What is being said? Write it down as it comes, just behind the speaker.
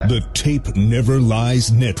The Tape Never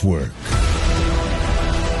Lies Network.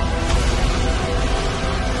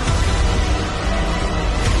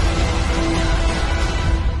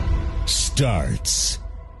 Starts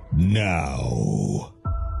now.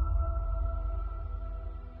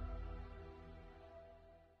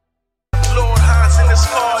 Lord Hans in his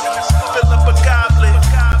car, fill up a goblet.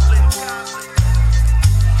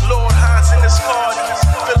 Lord Hans in his car,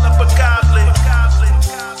 fill up a goblet.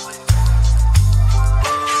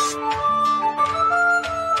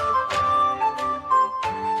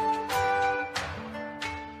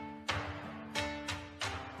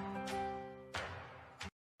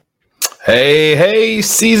 Hey,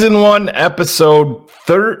 season 1, episode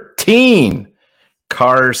 13,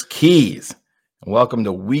 Cars Keys. And welcome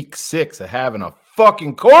to week 6 of having a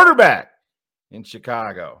fucking quarterback in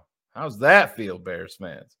Chicago. How's that feel, Bears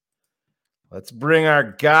fans? Let's bring our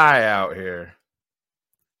guy out here.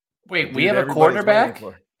 Wait, we have a quarterback?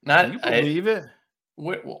 Can you believe it?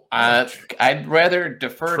 I'd rather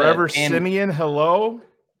defer Trevor to Dan, Siemian, hello?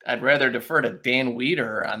 I'd rather defer to Dan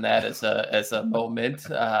Weeder on that as a moment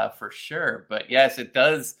for sure. But yes, it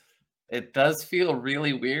does feel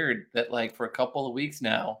really weird that, like, for a couple of weeks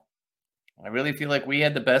now, I really feel like we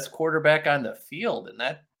had the best quarterback on the field, and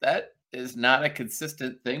that is not a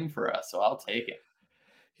consistent thing for us. So I'll take it.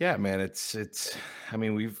 Yeah, man, it's I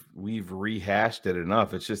mean, we've rehashed it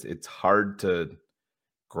enough. It's hard to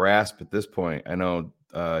grasp at this point. I know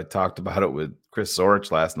I talked about it with Chris Zorich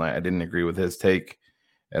last night. I didn't agree with his take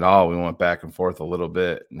at all. We went back and forth a little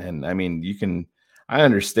bit. And I mean, I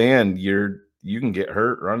understand you can get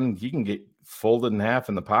hurt running, you can get folded in half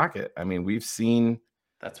in the pocket. I mean,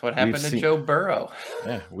 That's what happened to Joe Burrow.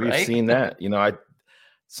 Yeah, we've right? seen that. You know, I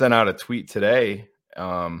sent out a tweet today.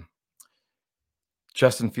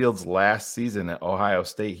 Justin Fields last season at Ohio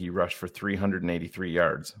State, he rushed for 383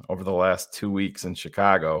 yards. Over the last 2 weeks in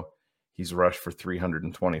Chicago, he's rushed for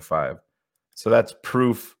 325. So that's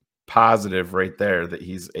proof positive right there that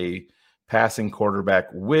he's a passing quarterback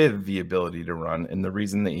with the ability to run. And the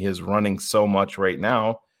reason that he is running so much right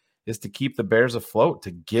now is to keep the Bears afloat,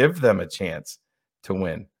 to give them a chance to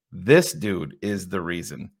win. This dude is the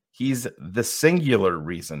reason. He's the singular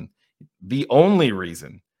reason, the only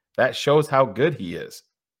reason. That shows how good he is.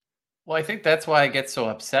 Well, I think that's why I get so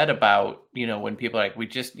upset about, when people are like, we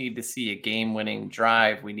just need to see a game-winning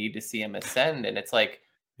drive. We need to see him ascend. And it's like,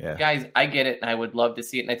 yeah, guys, I get it, and I would love to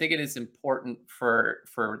see it. And I think it is important for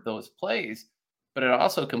those plays, but it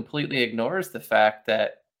also completely ignores the fact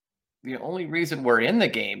that the only reason we're in the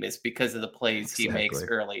game is because of the plays he makes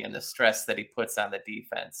early and the stress that he puts on the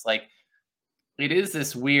defense. Like, it is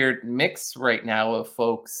this weird mix right now of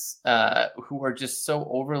folks who are just so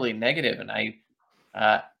overly negative. And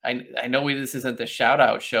I know this isn't the shout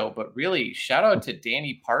out show, but really shout out to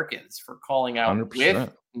Danny Parkins for calling out 100%. with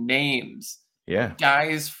names,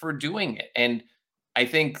 guys for doing it. And I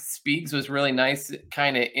think Speaks was really nice,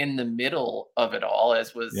 kind of in the middle of it all,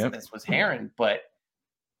 as was Heron, but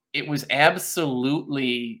it was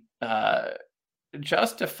absolutely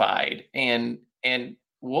justified. And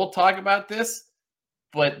we'll talk about this,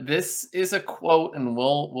 but this is a quote, and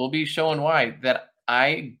we'll be showing why, that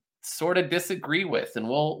I sort of disagree with, and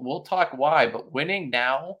we'll talk why. But winning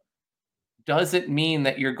now doesn't mean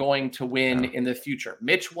that you're going to win in the future.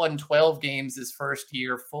 Mitch won 12 games his first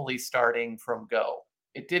year, fully starting from go.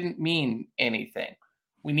 It didn't mean anything.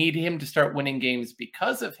 We need him to start winning games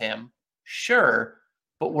because of him, sure,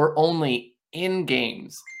 but we're only in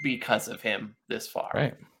games because of him this far.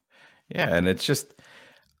 Right. Yeah, and it's just,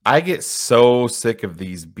 I get so sick of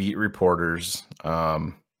these beat reporters,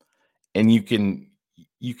 and you can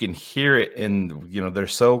hear it in, they're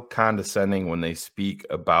so condescending when they speak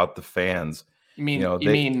about the fans. You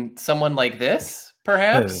mean someone like this,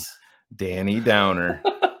 perhaps? Danny Downer.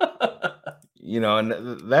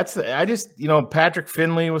 And that's, Patrick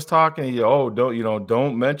Finley was talking,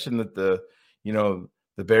 don't mention that the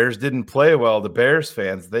Bears didn't play well. The Bears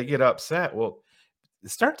fans, they get upset. Well,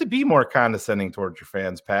 start to be more condescending towards your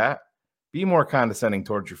fans, Pat. Be more condescending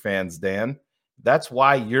towards your fans, Dan. That's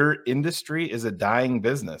why your industry is a dying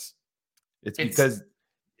business. It's because,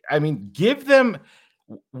 give them.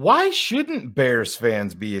 Why shouldn't Bears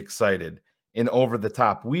fans be excited and over the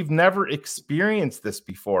top? We've never experienced this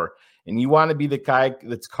before. And you want to be the guy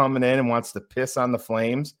that's coming in and wants to piss on the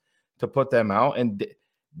Flames to put them out. And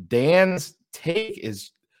Dan's take is,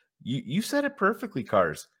 you said it perfectly,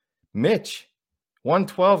 Cars. Mitch won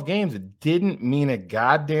 12 games. It didn't mean a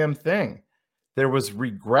goddamn thing. There was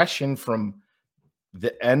regression from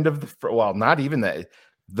the end of not even that.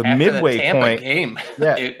 The after midway the Tampa point game.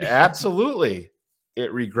 Yeah, absolutely.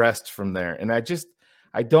 It regressed from there. And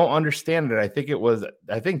I don't understand it.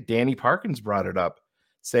 I think Danny Parkins brought it up,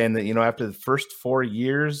 saying that, after the first 4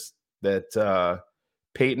 years that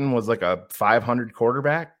Peyton was like a 500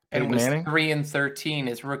 quarterback, And Peyton was Manning. 3-13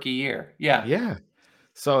 his rookie year. Yeah. Yeah.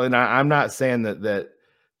 So, and I'm not saying that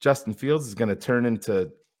Justin Fields is going to turn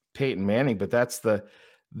into Peyton Manning, but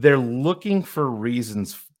they're looking for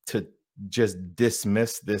reasons to just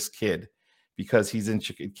dismiss this kid because he's in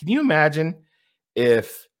Chicago. Can you imagine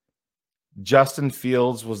if Justin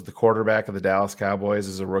Fields was the quarterback of the Dallas Cowboys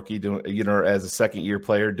as a rookie, as a second-year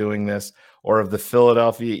player doing this, or of the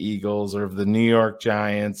Philadelphia Eagles, or of the New York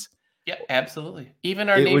Giants? Yeah, absolutely. Even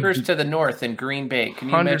our neighbors to the north in Green Bay. Can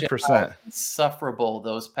you imagine how insufferable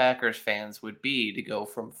those Packers fans would be to go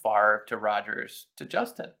from Favre to Rodgers to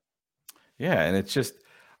Justin? Yeah, and it's just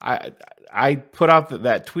I put out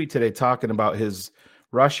that tweet today talking about his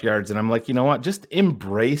rush yards, and I'm like, you know what? Just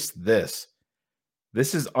embrace this.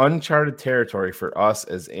 This is uncharted territory for us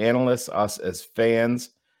as analysts, us as fans,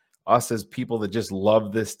 us as people that just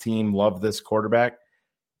love this team, love this quarterback.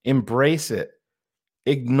 Embrace it.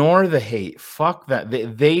 Ignore the hate. Fuck that.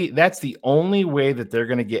 That's the only way that they're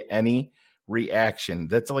going to get any reaction.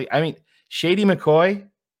 That's like, Shady McCoy,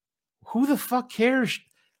 who the fuck cares?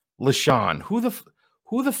 LaShawn, who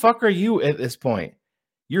the fuck are you at this point?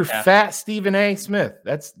 You're fat Stephen A. Smith.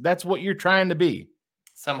 That's what you're trying to be.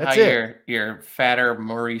 Somehow you're fatter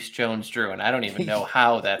Maurice Jones-Drew, and I don't even know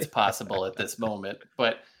how that's possible at this moment.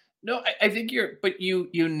 But no, I think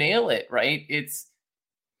you nail it, right?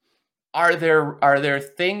 Are there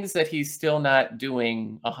things that he's still not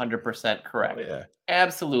doing 100% correct? Oh, yeah.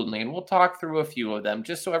 Absolutely. And we'll talk through a few of them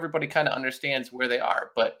just so everybody kind of understands where they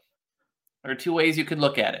are. But there are two ways you can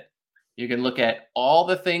look at it. You can look at all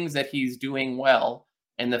the things that he's doing well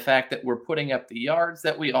and the fact that we're putting up the yards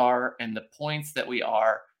that we are and the points that we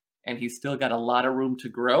are, and he's still got a lot of room to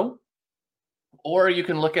grow. Or you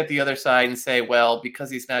can look at the other side and say, well,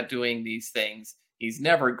 because he's not doing these things, he's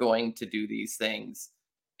never going to do these things.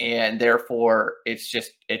 And therefore, it's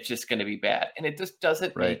just going to be bad. And it just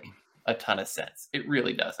doesn't make a ton of sense. It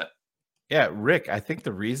really doesn't. Yeah, Rick, I think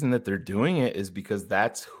the reason that they're doing it is because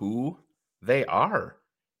that's who they are.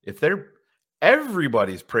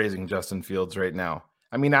 Everybody's praising Justin Fields right now.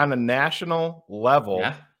 On a national level,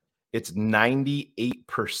 it's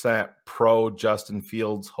 98% pro Justin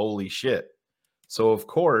Fields. Holy shit. So, of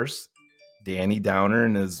course, Danny Downer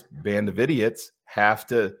and his band of idiots have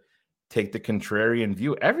to take the contrarian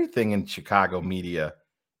view. Everything in Chicago media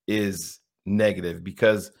is negative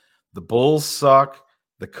because the Bulls suck,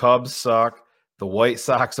 the Cubs suck, the White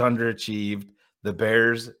Sox underachieved, the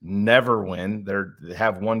Bears never win. They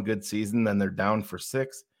have one good season, then they're down for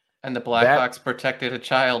 6. And the Blackhawks protected a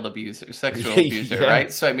child abuser, sexual abuser,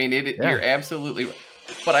 right? So you're absolutely right.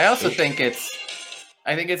 But I also think it's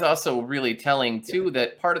also really telling too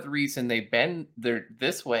that part of the reason they've been there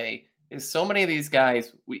this way is so many of these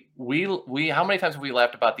guys. We how many times have we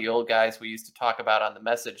laughed about the old guys we used to talk about on the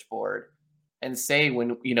message board and say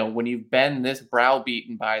when you've been this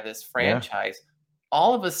browbeaten by this franchise,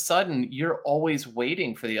 all of a sudden you're always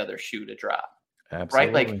waiting for the other shoe to drop.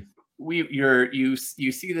 Absolutely. Right? Like you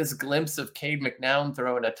see this glimpse of Cade McNown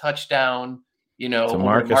throwing a touchdown, to over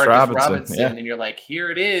Marcus Robinson. and you're like, here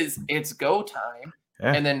it is, it's go time.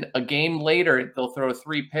 Yeah. And then a game later, they'll throw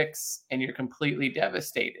 3 picks and you're completely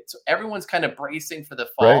devastated. So everyone's kind of bracing for the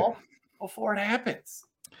fall before it happens.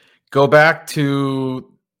 Go back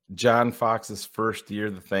to John Fox's first year,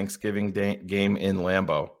 the Thanksgiving game in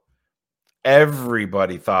Lambeau.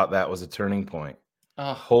 Everybody thought that was a turning point.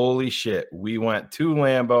 Oh. Holy shit. We went to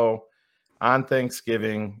Lambeau on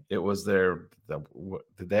Thanksgiving. It was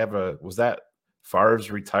was that Favre's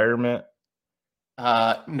retirement?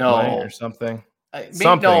 No. Or something?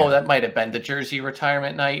 No, that might have been the Jersey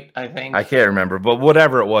retirement night, I think. I can't remember, but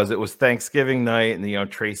whatever it was Thanksgiving night,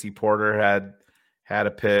 and Tracy Porter had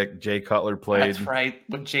a pick. Jay Cutler played. That's right.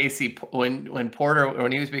 When Porter,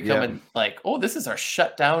 when he was becoming like, oh, this is our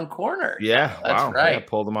shutdown corner. Yeah, that's right. Yeah,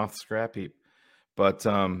 pulled him off the scrap heap. But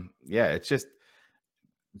it's just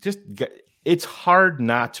it's hard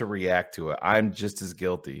not to react to it. I'm just as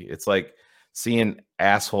guilty. It's like seeing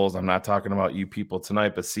assholes. I'm not talking about you people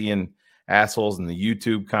tonight, but seeing assholes in the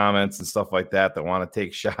YouTube comments and stuff like that want to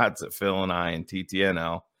take shots at Phil and I and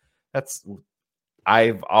TTNL.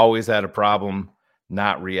 I've always had a problem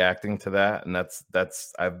not reacting to that, and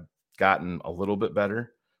that's I've gotten a little bit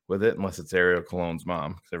better with it, unless it's Ariel Cologne's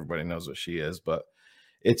mom, because everybody knows what she is. But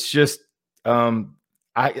it's just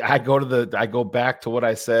I go back to what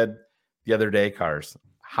I said the other day, Cars.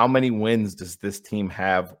 How many wins does this team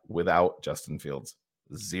have without Justin Fields?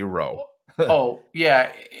 0. Oh,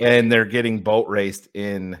 yeah. And they're getting boat raced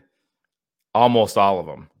in Almost all of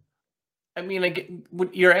them. I mean,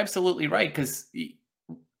 you're absolutely right, because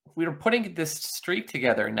we are putting this streak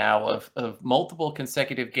together now of multiple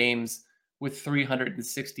consecutive games with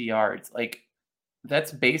 360 yards. Like,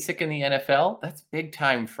 that's basic in the NFL. That's big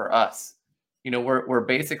time for us. We're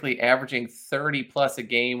basically averaging 30 plus a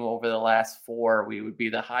game over the last 4. We would be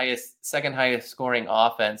the second highest scoring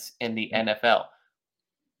offense in the NFL.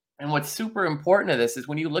 And what's super important to this is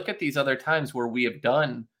when you look at these other times where we have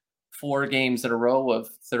done 4 games in a row of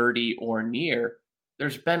 30 or near,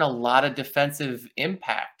 there's been a lot of defensive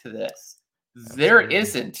impact to this. There Absolutely.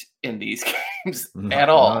 isn't in these games at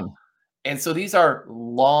all. None. And so these are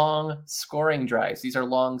long scoring drives. These are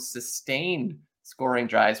long sustained scoring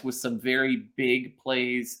drives with some very big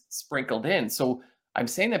plays sprinkled in. So I'm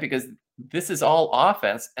saying that because this is all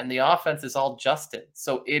offense, and the offense is all Justin.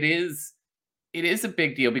 So it is a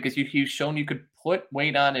big deal, because he's shown you could put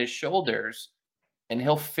weight on his shoulders and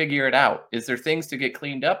he'll figure it out. Is there things to get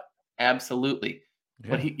cleaned up? Absolutely. Yeah.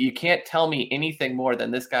 But you can't tell me anything more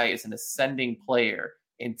than this guy is an ascending player.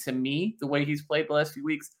 And to me, the way he's played the last few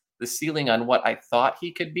weeks, the ceiling on what I thought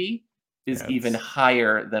he could be is even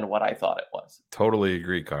higher than what I thought it was. Totally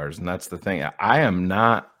agree, Cars. And that's the thing. I am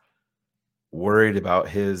not worried about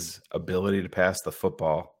his ability to pass the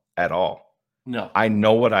football at all. No. I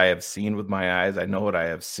know what I have seen with my eyes. I know what I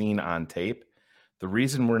have seen on tape. The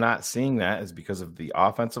reason we're not seeing that is because of the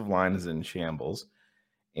offensive line is in shambles.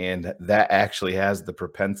 And that actually has the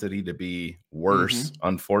propensity to be worse,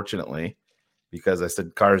 unfortunately, because I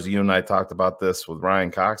said, Cars, you and I talked about this with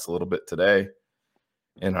Ryan Cox a little bit today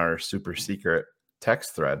in our super secret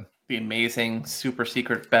text thread. The amazing super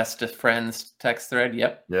secret best of friends text thread.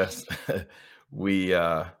 Yep. Yes. We,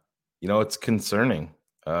 it's concerning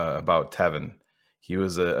about Tevin. He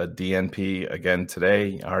was a DNP again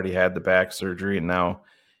today. He already had the back surgery, and now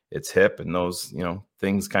it's hip, and those,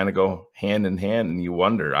 things kind of go hand in hand, and you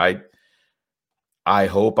wonder. I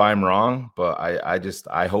hope I'm wrong, but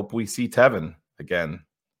I hope we see Tevin again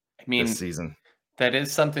this season. That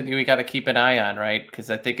is something we got to keep an eye on, right?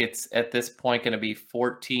 Because I think it's at this point going to be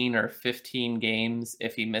 14 or 15 games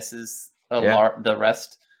if he misses the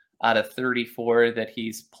rest out of 34 that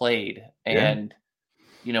he's played. And,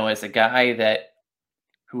 as a guy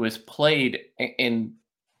who has played, and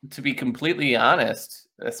to be completely honest,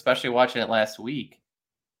 especially watching it last week,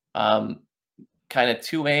 kind of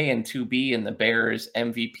 2A and 2B in the Bears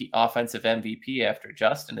offensive MVP after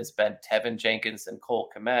Justin has been Tevin Jenkins and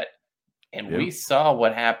Cole Kmet. And we saw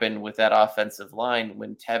what happened with that offensive line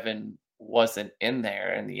when Tevin wasn't in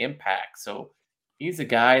there, and the impact. So he's a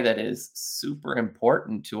guy that is super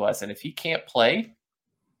important to us. And if he can't play,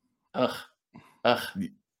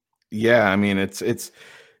 Yeah, I mean,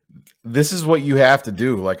 this is what you have to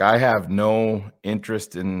do. Like, I have no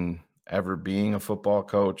interest in ever being a football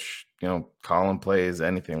coach, calling plays,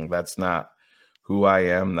 anything. That's not who I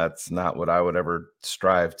am. That's not what I would ever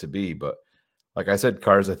strive to be. But like I said,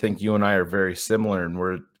 Cars, I think you and I are very similar, and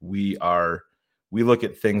we look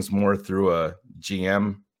at things more through a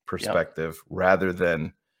GM perspective rather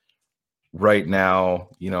than right now,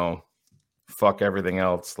 fuck everything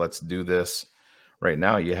else. Let's do this right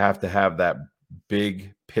now. You have to have that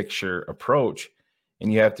big picture approach,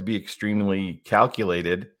 and you have to be extremely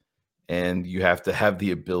calculated, and you have to have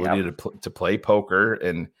the ability to play poker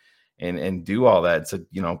and do all that. So,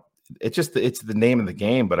 it's the name of the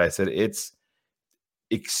game, but I said, it's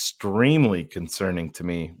extremely concerning to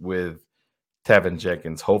me with Tevin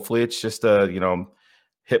Jenkins. Hopefully it's just a,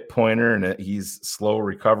 hip pointer, and he's slow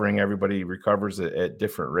recovering. Everybody recovers at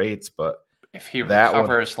different rates, but if he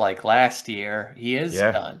recovers like last year, he is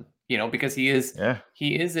done, because he is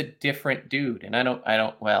a different dude. And I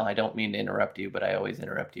don't mean to interrupt you, but I always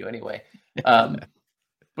interrupt you anyway.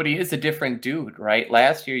 But he is a different dude, right?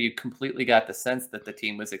 Last year, you completely got the sense that the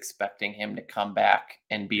team was expecting him to come back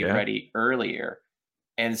and be ready earlier.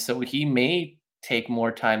 And so he may take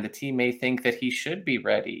more time. The team may think that he should be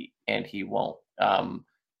ready, and he won't.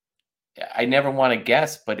 I never want to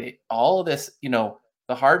guess, but all of this,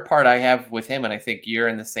 the hard part I have with him, and I think you're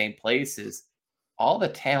in the same place, is all the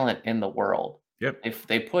talent in the world. Yep. If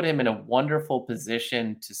they put him in a wonderful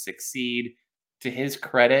position to succeed, to his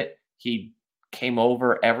credit, he came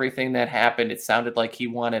over everything that happened. It sounded like he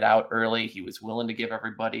wanted out early. He was willing to give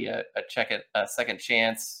everybody a second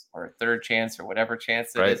chance or a third chance or whatever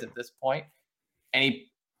chance it is at this point. And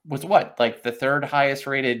he was like the third highest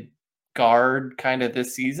rated guard kind of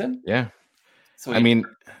this season. Yeah. So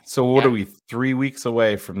what are we, 3 weeks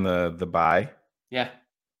away from the bye? Yeah.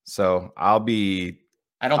 So I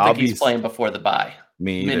don't think he's playing before the bye.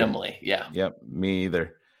 Me either. Minimally. Yeah. Yep. Me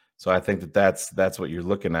either. So I think that's what you're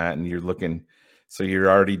looking at, and you're looking So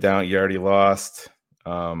you're already down. You already lost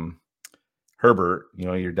Herbert.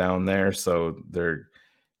 You're down there. So they're,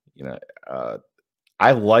 you know,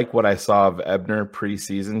 I like what I saw of Ebner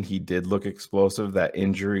preseason. He did look explosive. That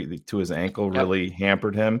injury to his ankle really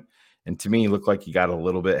hampered him. And to me, he looked like he got a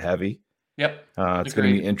little bit heavy. Yep. It's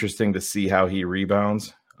going to be interesting to see how he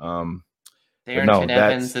rebounds. Darrington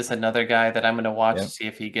Evans is another guy that I'm going to watch to see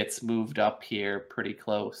if he gets moved up here pretty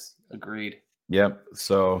close. Agreed. Yep.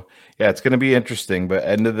 So yeah, it's going to be interesting. But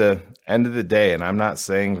end of the day, and I'm not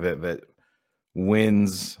saying that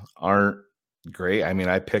wins aren't great. I mean,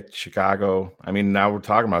 I picked Chicago. I mean, now we're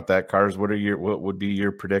talking about that. Cars, what would be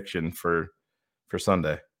your prediction for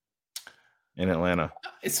Sunday in Atlanta?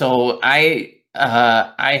 So I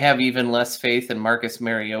have even less faith in Marcus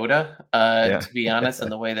Mariota, to be honest, in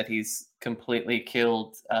the way that he's completely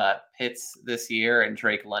killed Pitts this year, and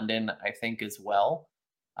Drake London, I think, as well.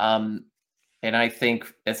 And I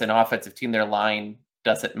think as an offensive team, their line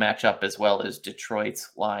doesn't match up as well as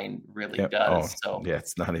Detroit's line really does. So yeah,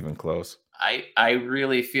 it's not even close. I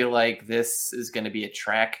really feel like this is going to be a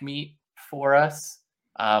track meet for us.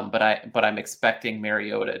 But I'm expecting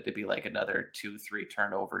Mariota to be like another 2-3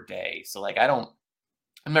 turnover day. So like I'm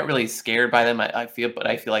not really scared by them. I feel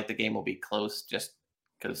like the game will be close just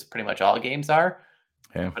because pretty much all games are.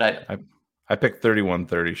 Yeah. But I picked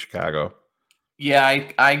 31-30 Chicago. Yeah,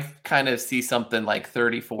 I kind of see something like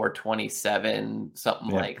 34-27, something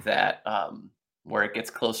like that, where it gets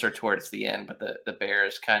closer towards the end, but the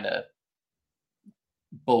Bears kind of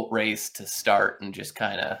boat race to start and just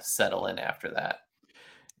kind of settle in after that.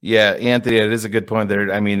 Yeah, Anthony, it is a good point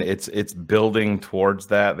there. I mean, it's building towards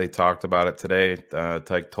that. They talked about it today.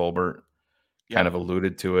 Tyke Tolbert kind of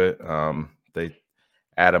alluded to it.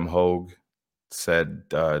 Adam Hogue said,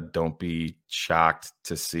 don't be shocked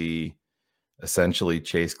to see essentially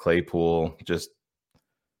Chase Claypool just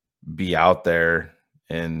be out there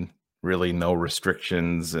and really no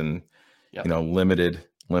restrictions and limited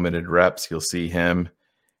reps. You'll see him,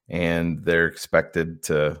 and they're expected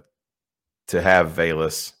to have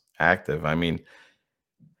Velus active. I mean,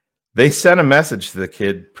 they sent a message to the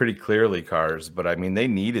kid pretty clearly, Cars, but I mean, they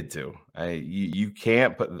needed to. You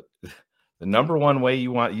can't put the number one way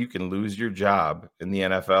you can lose your job in the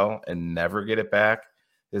NFL and never get it back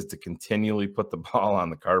is to continually put the ball on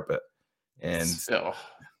the carpet. And so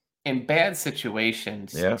in bad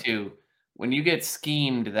situations too, when you get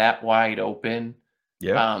schemed that wide open,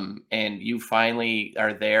 and you finally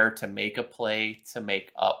are there to make a play to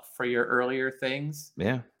make up for your earlier things.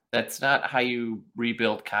 Yeah. That's not how you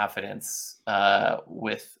rebuild confidence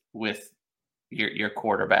with your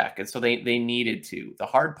quarterback. And so they needed to. The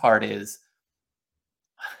hard part is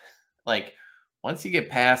like once you get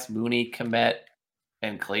past Mooney, Kmet,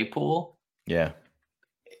 and Claypool,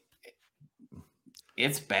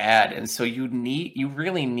 it's bad. And so you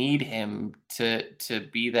really need him to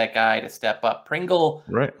be that guy to step up. Pringle,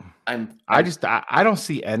 right. I don't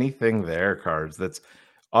see anything there, Cards, that's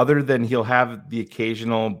other than he'll have the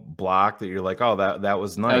occasional block that you're like, oh, that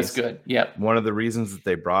was nice. That was good. Yep. One of the reasons that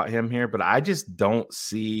they brought him here, but I just don't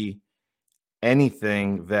see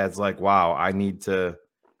anything that's like, wow, I need to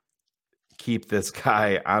keep this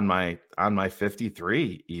guy on my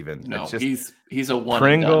 53 even. No, it's just he's a one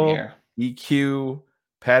Pringle, and done here. EQ,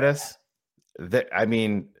 Pettis. I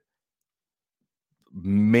mean,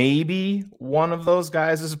 maybe one of those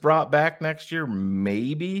guys is brought back next year.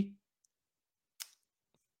 Maybe.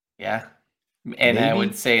 Yeah. And I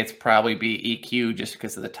would say it's probably be EQ just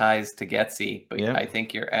because of the ties to Getsy. But I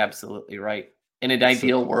think you're absolutely right. In an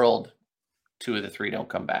ideal world, 2 of the 3 don't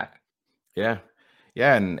come back. Yeah.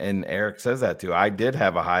 Yeah, and Eric says that too. I did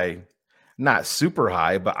have a high, not super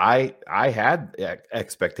high, but I had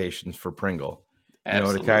expectations for Pringle.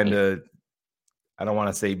 Absolutely. To kind of, I don't want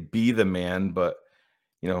to say be the man, but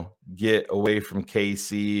get away from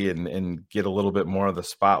KC and get a little bit more of the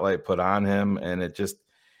spotlight put on him. And it just,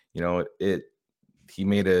 he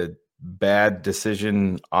made a bad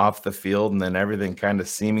decision off the field, and then everything kind of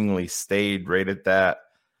seemingly stayed right at that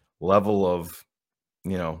level of,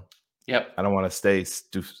 I don't want to say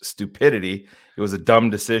stupidity. It was a dumb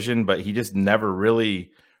decision, but he just never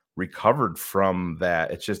really recovered from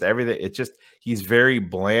that. It's just everything. He's very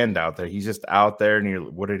bland out there. He's just out there,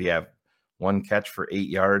 and what did he have? 1 catch for 8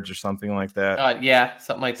 yards or something like that? Yeah,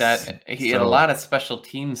 something like that. He had a lot of special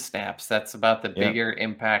team snaps. That's about the bigger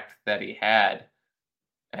impact that he had.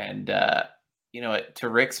 And, to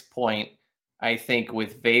Rick's point, I think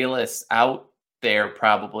with Velus out there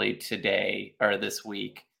probably today or this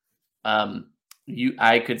week,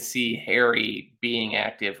 I could see Harry being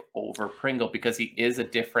active over Pringle because he is a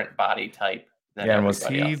different body type than Yeah, and was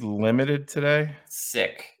everybody he else. limited today?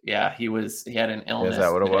 Sick. Yeah, he had an Is that illness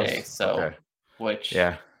what it today. was? So, Okay. which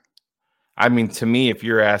Yeah. I mean, to me, if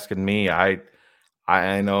you're asking me, I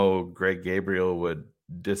know Greg Gabriel would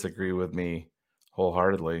disagree with me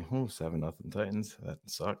wholeheartedly. Oh, 7-0 Titans. That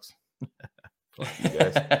sucks. Fuck you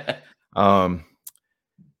guys.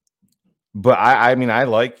 But I mean, I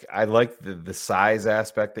like the size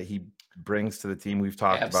aspect that he brings to the team. We've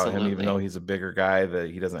talked about him, even though Absolutely. he's a bigger guy, that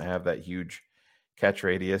he doesn't have that huge catch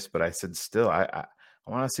radius. But I said, still, I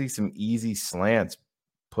want to see some easy slants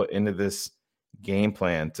put into this game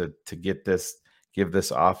plan to give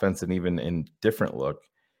this offense an even different look.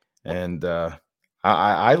 And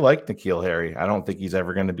I like N'Keal Harry. I don't think he's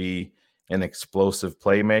ever going to be an explosive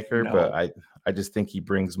playmaker, but No. I just think he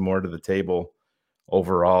brings more to the table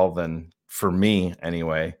overall than, for me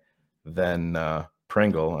anyway, than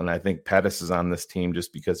Pringle. And I think Pettis is on this team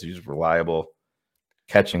just because he's reliable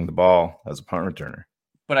catching the ball as a punt returner.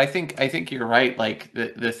 But I think you're right. Like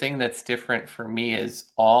the thing that's different for me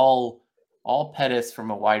is all Pettis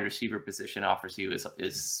from a wide receiver position offers you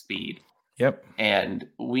is speed. Yep. And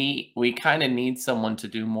we kind of need someone to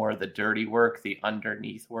do more of the dirty work, the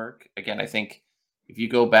underneath work. Again, I think if you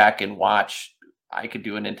go back and watch, I could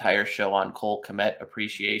do an entire show on Cole Kmet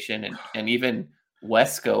appreciation and even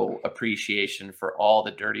Wesco appreciation for all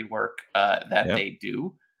the dirty work that they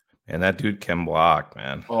do. And that dude can block,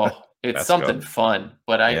 man. Oh, it's something fun.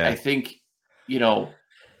 But I think,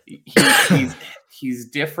 he's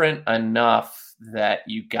different enough that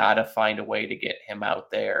you got to find a way to get him out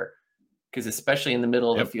there. Because especially in the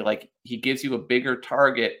middle of the field, like he gives you a bigger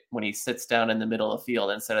target when he sits down in the middle of the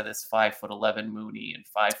field instead of this 5'11" Mooney and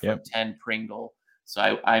 5'10" Pringle.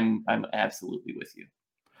 So I'm absolutely with you.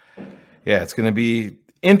 Yeah, it's going to be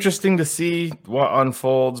interesting to see what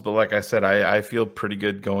unfolds. But like I said, I feel pretty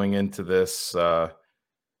good going into this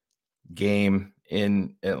game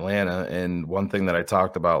in Atlanta. And one thing that I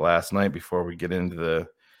talked about last night before we get into the,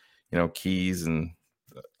 keys and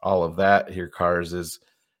all of that here, Cars, is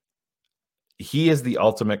he is the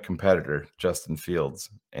ultimate competitor, Justin Fields.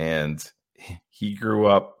 And he grew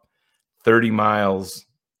up 30 miles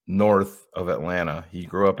north of Atlanta. He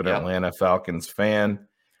grew up an Atlanta Falcons fan.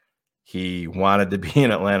 He wanted to be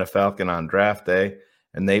an Atlanta Falcon on draft day,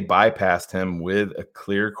 and they bypassed him with a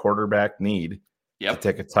clear quarterback need to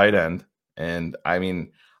take a tight end. And I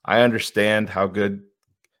mean, I understand how good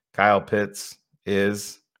Kyle Pitts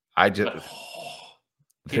is.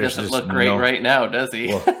 He doesn't look great right now, does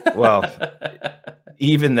he? Well,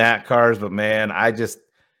 even that, Cars, but man,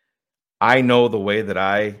 I know the way that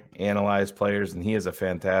I analyze players, and he is a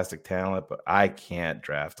fantastic talent, but I can't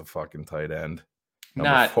draft a fucking tight end.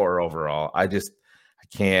 Number 4 overall. I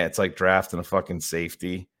can't. It's like drafting a fucking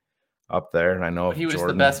safety up there. And I know he was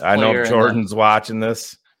the best player. I know if Jordan's watching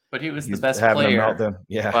this. But he was the best player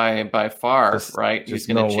by far, right? Just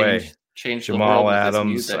no way. Change Jamal the world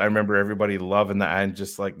Adams. I remember everybody loving that. I'm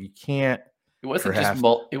just like, you can't. It wasn't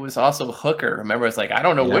it was also Hooker. Remember, it's like, I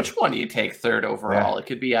don't know which one you take third overall. It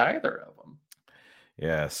could be either of them.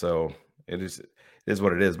 Yeah, so it is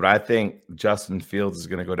what it is. But I think Justin Fields is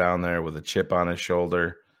going to go down there with a chip on his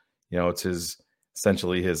shoulder. It's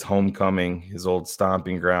essentially his homecoming, his old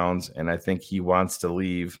stomping grounds. And I think he wants to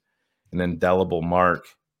leave an indelible mark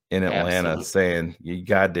in Atlanta saying, you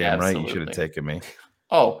goddamn right, you should have taken me.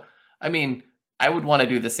 Oh, I mean, I would want to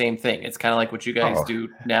do the same thing. It's kind of like what you guys do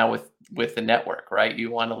now with the network, right? You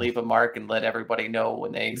want to leave a mark and let everybody know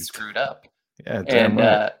when they screwed up. Yeah, damn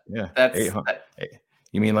right. That's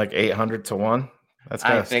you mean like 800 to 1? That's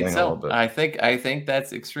I think so. A little bit. I think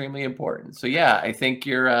that's extremely important. So yeah, I think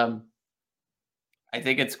I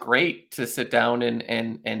think it's great to sit down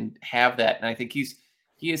and have that. And I think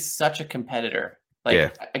he is such a competitor.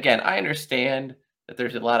 Like again, I understand that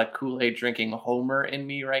there's a lot of Kool-Aid drinking Homer in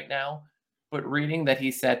me right now, but reading that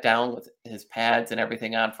he sat down with his pads and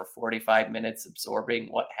everything on for 45 minutes, absorbing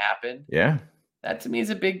what happened. Yeah. That to me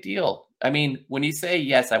is a big deal. I mean, when you say,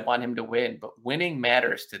 yes, I want him to win, but winning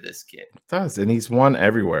matters to this kid. It does. And he's won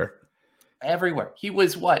everywhere. Everywhere. He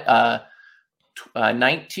was what?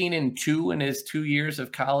 19-2 in his 2 years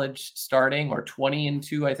of college starting, or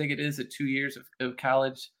 20-2, I think it is, at 2 years of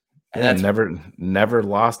college. And never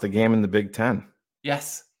lost a game in the Big Ten.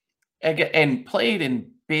 Yes. And played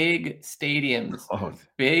in big stadiums,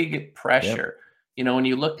 big pressure. When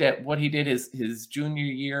you looked at what he did his junior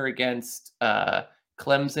year against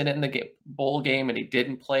Clemson in the bowl game, and he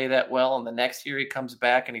didn't play that well. And the next year he comes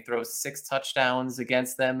back and he throws 6 touchdowns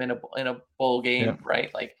against them in a bowl game,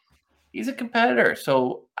 right? Like, he's a competitor.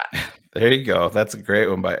 So there you go. That's a great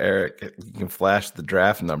one by Eric. You can flash the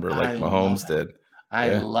draft number like Mahomes did.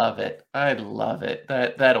 I love it. I love it.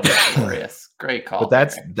 That'll be glorious. Great call.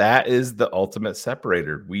 But Eric. that is the ultimate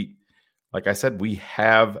separator. Like I said, we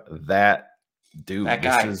have that dude. That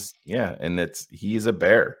guy. And he's a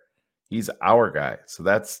Bear. He's our guy.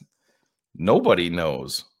 So nobody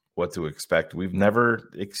knows what to expect. We've never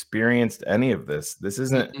experienced any of this. This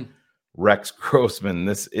isn't Rex Grossman.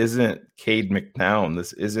 This isn't Cade McNown.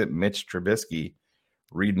 This isn't Mitch Trubisky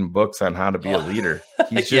reading books on how to be a leader.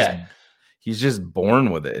 He's just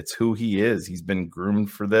born with it. It's who he is. He's been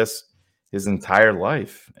groomed for this his entire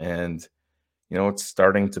life. And, it's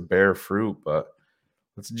starting to bear fruit. But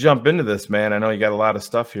let's jump into this, man. I know you got a lot of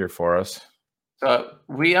stuff here for us. So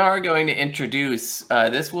we are going to introduce,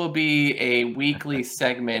 this will be a weekly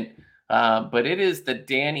segment, but it is the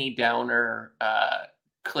Danny Downer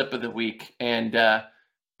clip of the week. And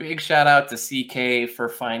big shout out to CK for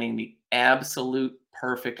finding the absolute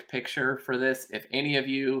perfect picture for this. If any of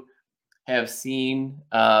you have seen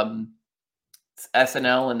SNL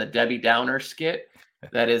and the Debbie Downer skit,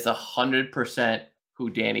 that is 100% who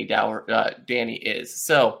Danny is.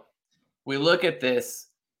 So we look at this.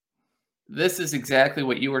 This is exactly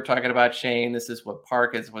what you were talking about, Shane. This is what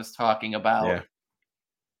Parkins was talking about.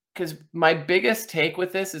 Because my biggest take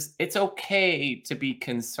with this is it's okay to be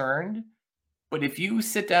concerned, but if you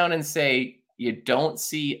sit down and say you don't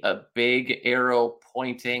see a big arrow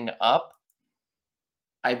pointing up,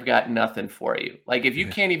 I've got nothing for you. Like, if you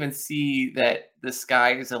can't even see that the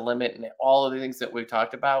sky is a limit and all of the things that we've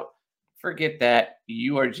talked about, forget that.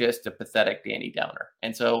 You are just a pathetic Danny Downer.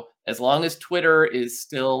 And so as long as Twitter is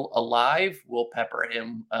still alive, we'll pepper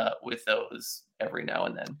him with those every now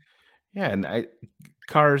and then. Yeah. And I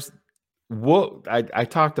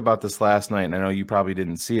talked about this last night, and I know you probably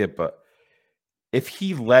didn't see it, but if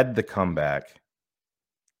he led the comeback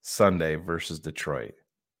Sunday versus Detroit,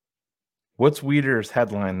 what's Weeder's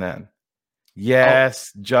headline then?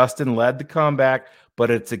 Yes, Justin led the comeback,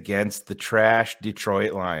 but it's against the trash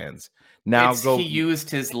Detroit Lions. Now he used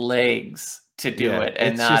his legs to do it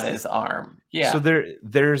and not his arm. Yeah. So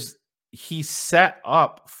he's set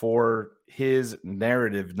up for his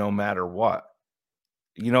narrative no matter what.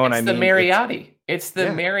 You know what I mean? It's the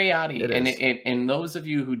Mariotti. And those of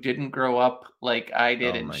you who didn't grow up like I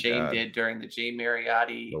did and Shane did during the Jay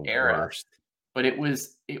Mariotti era, but it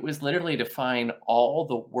was literally to find all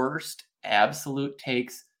the worst absolute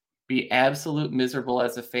takes, be absolute miserable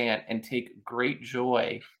as a fan, and take great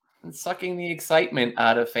joy in sucking the excitement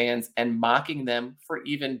out of fans and mocking them for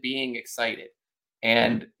even being excited.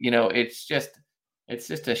 And it's just a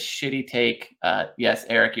shitty take. Yes,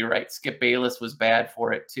 Eric, you're right. Skip Bayless was bad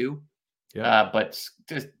for it too. Yeah. But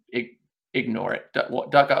just ignore it.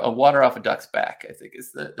 Water off a duck's back, I think,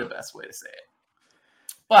 is the best way to say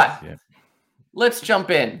it. But let's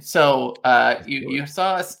jump in. So you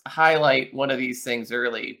saw us highlight one of these things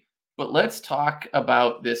early, but let's talk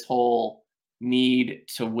about this whole need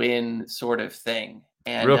to win sort of thing.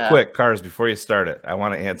 And real quick, Cars, before you start it, I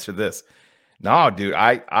want to answer this. No, dude,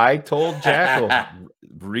 I told Jackal,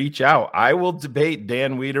 reach out. I will debate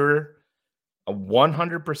Dan Weeder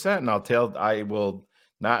 100%, and I will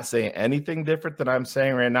not say anything different than I'm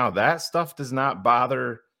saying right now. That stuff does not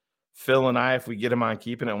bother Phil and I if we get him on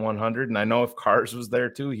keeping it 100. And I know if Cars was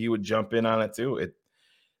there too, he would jump in on it too.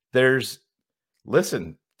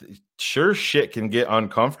 Listen, sure, shit can get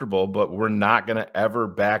uncomfortable, but we're not going to ever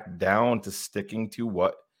back down to sticking to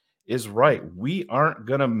what is right. We aren't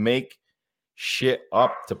going to make shit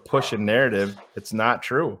up to push a narrative. It's not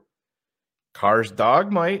true. Cars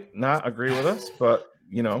dog might not agree with us, but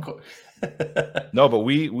no, but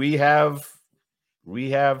we have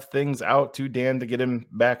things out to Dan to get him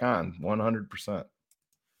back on 100%.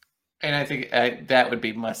 And I think that would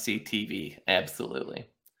be must-see TV. Absolutely.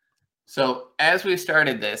 So as we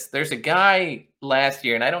started this, there's a guy last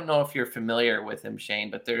year, and I don't know if you're familiar with him,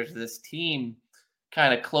 Shane, but there's this team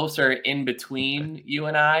kind of closer in between you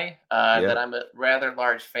and I that I'm a rather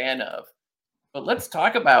large fan of. But let's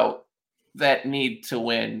talk about that need to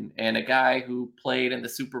win, and a guy who played in the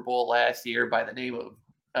Super Bowl last year by the name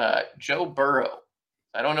of Joe Burrow.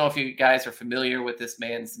 I don't know if you guys are familiar with this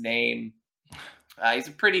man's name. He's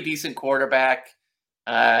a pretty decent quarterback.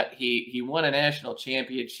 He won a national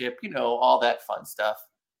championship, all that fun stuff.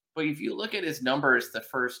 But if you look at his numbers the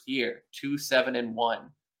first year, 2-7-1,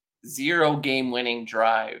 0 game-winning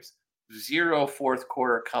drives, 0 fourth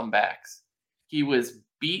quarter comebacks. He was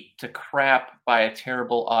beat to crap by a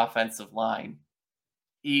terrible offensive line.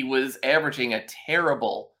 He was averaging a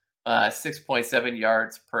terrible 6.7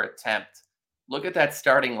 yards per attempt. Look at that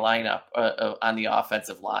starting lineup on the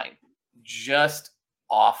offensive line. Just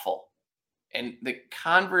awful. And the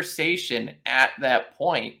conversation at that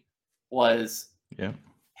point was, Yeah.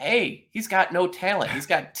 Hey, he's got no talent. He's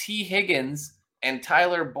got T. Higgins and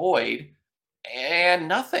Tyler Boyd and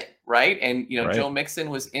nothing, right? And, Right. Joe Mixon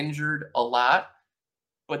was injured a lot,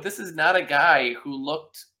 but this is not a guy who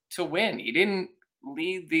looked to win. He didn't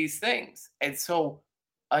lead these things. And so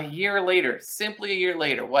simply a year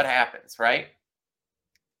later, what happens, right?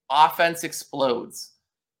 Offense explodes.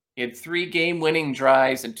 He had 3 game-winning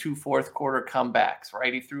drives and 2 fourth-quarter comebacks,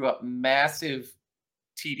 right? He threw up massive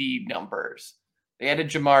TD numbers. They had a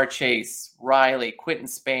Jamar Chase, Riley, Quentin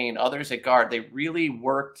Spain, others at guard. They really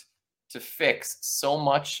worked to fix so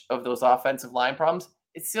much of those offensive line problems.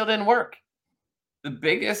 It still didn't work. The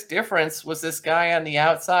biggest difference was this guy on the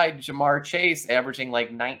outside, Jamar Chase, averaging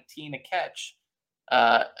like 19 a catch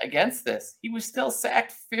against this. He was still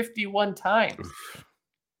sacked 51 times.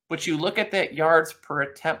 But you look at that yards per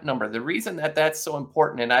attempt number. The reason that that's so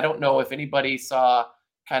important, and I don't know if anybody saw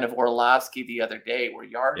kind of Orlovsky the other day, where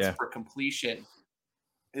yards Yeah. per completion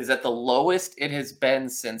is at the lowest it has been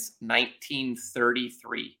since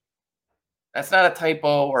 1933. That's not a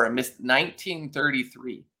typo or a miss.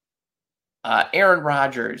 1933. Aaron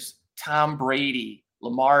Rodgers, Tom Brady,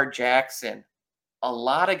 Lamar Jackson, a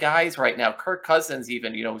lot of guys right now. Kirk Cousins,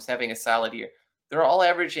 even, was having a solid year. They're all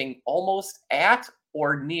averaging almost at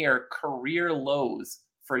or near career lows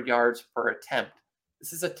for yards per attempt.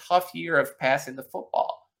 This is a tough year of passing the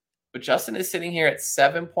football. But Justin is sitting here at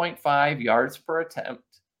 7.5 yards per attempt.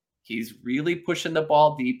 He's really pushing the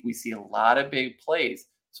ball deep. We see a lot of big plays.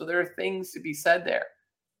 So there are things to be said there.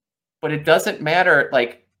 But it doesn't matter.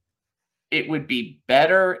 Like, it would be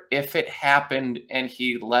better if it happened and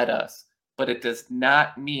he led us. But it does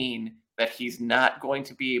not mean that he's not going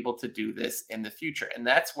to be able to do this in the future. And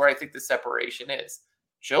that's where I think the separation is.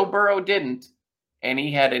 Joe Burrow didn't, and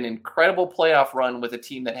he had an incredible playoff run with a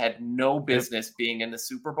team that had no business being in the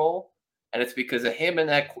Super Bowl. And it's because of him and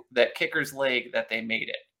that kicker's leg that they made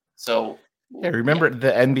it. So Yeah, remember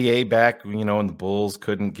the NBA back, when the Bulls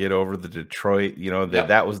couldn't get over the Detroit,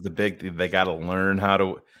 that was the big thing. They got to learn how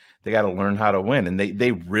to win. And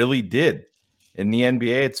they really did. In the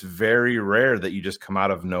NBA, it's very rare that you just come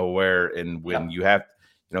out of nowhere and when you have,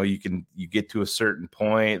 you get to a certain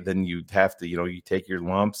point, then you have to, you take your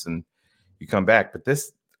lumps and you come back. But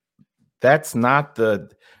that's not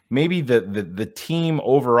maybe the team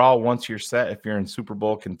overall. Once you're set, if you're in Super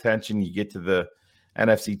Bowl contention, you get to the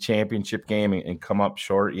NFC Championship game and come up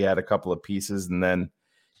short. You add a couple of pieces and then,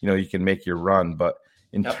 you can make your run. But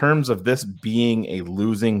in terms of this being a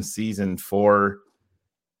losing season for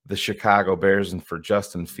the Chicago Bears and for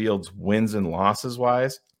Justin Fields, wins and losses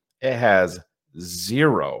wise, it has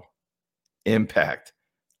zero impact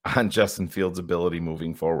on Justin Fields' ability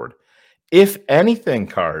moving forward. If anything,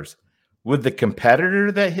 Cars, with the competitor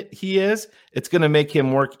that he is, it's going to make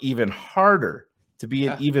him work even harder to be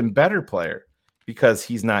an even better player because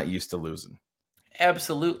he's not used to losing.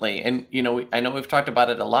 Absolutely. And, I know we've talked about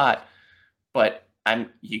it a lot, but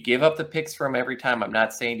you give up the picks for him every time. I'm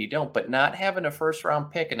not saying you don't, but not having a first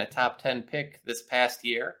round pick and a top 10 pick this past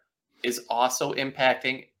year is also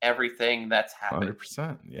impacting everything that's happened.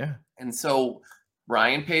 100%. Yeah. And so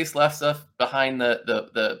Ryan Pace left us behind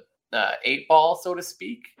the 8 ball, so to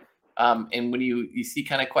speak. And when you see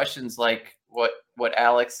kind of questions like what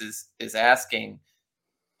Alex is asking,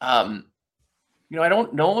 I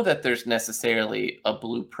don't know that there's necessarily a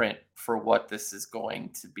blueprint for what this is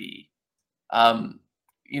going to be.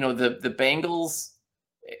 The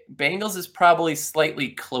Bengals is probably slightly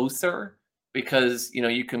closer because,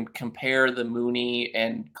 you can compare the Mooney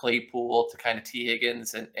and Claypool to kind of T.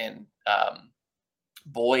 Higgins and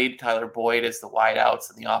Tyler Boyd as the wideouts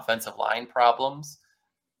and the offensive line problems.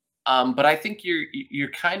 But I think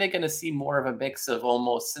you're kind of going to see more of a mix of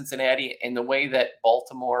almost Cincinnati and the way that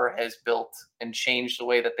Baltimore has built and changed the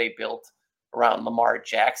way that they built around Lamar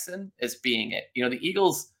Jackson as being it. The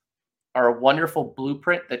Eagles are a wonderful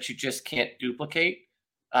blueprint that you just can't duplicate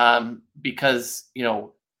because,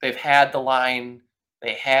 they've had the line,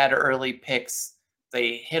 they had early picks,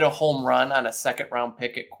 they hit a home run on a second-round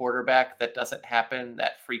pick at quarterback. That doesn't happen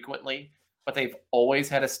that frequently, but they've always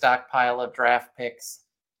had a stockpile of draft picks.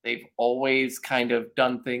 They've always kind of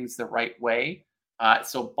done things the right way.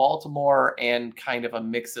 So Baltimore and kind of a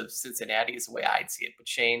mix of Cincinnati is the way I'd see it. But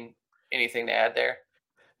Shane, anything to add there?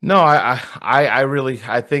 No,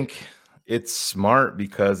 I think it's smart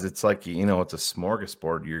because it's like, it's a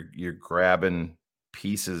smorgasbord. You're grabbing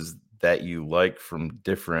pieces that you like from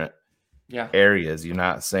different areas. You're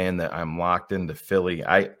not saying that I'm locked into Philly.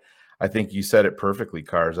 I think you said it perfectly,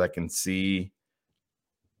 Cars. I can see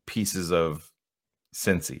pieces of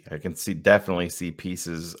Cincy. I can definitely see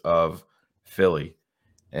pieces of Philly.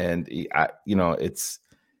 And it's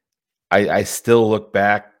I still look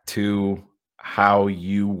back to how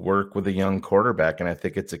you work with a young quarterback, and I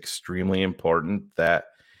think it's extremely important that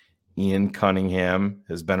Ian Cunningham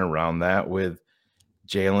has been around that with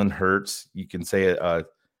Jalen Hurts. You can say a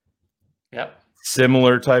Yep.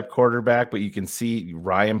 similar type quarterback, but you can see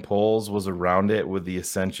Ryan Poles was around it with the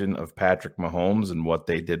ascension of Patrick Mahomes and what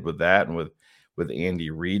they did with that, and with Andy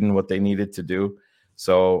Reid and what they needed to do.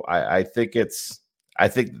 So I think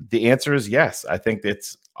the answer is yes. I think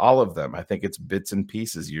it's all of them. I think it's bits and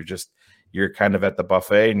pieces. You're kind of at the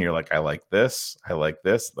buffet and you're like, I like this. I like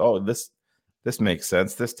this. Oh, this makes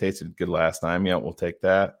sense. This tasted good last time. Yeah, we'll take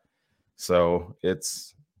that. So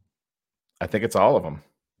I think it's all of them.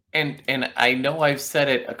 And I know I've said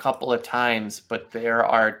it a couple of times, but there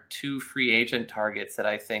are 2 free agent targets that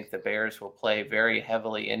I think the Bears will play very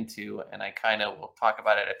heavily into, and I kind of will talk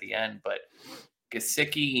about it at the end. But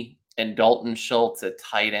Gesicki and Dalton Schultz at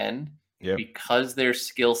tight end, Yep. because their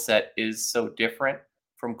skill set is so different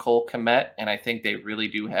from Cole Kmet, and I think they really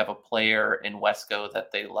do have a player in Wesco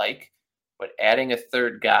that they like. But adding a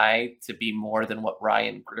third guy to be more than what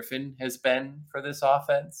Ryan Griffin has been for this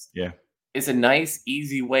offense, Yeah. is a nice,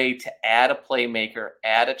 easy way to add a playmaker,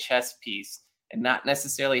 add a chess piece, and not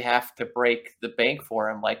necessarily have to break the bank for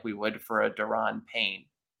him like we would for a Daron Payne.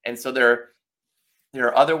 And so there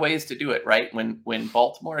are other ways to do it, right? When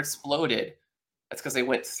Baltimore exploded, that's because they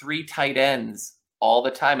went 3 tight ends all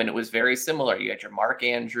the time, and it was very similar. You had your Mark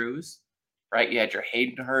Andrews, right? You had your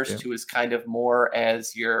Hayden Hurst, Yep. who was kind of more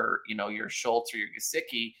as your Schultz or your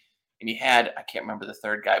Gesicki. And you had, I can't remember the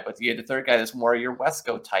third guy, but you had the third guy that's more your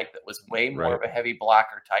Wesco type that was way more of a heavy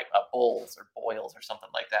blocker type, Boyles or something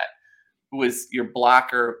like that, who was your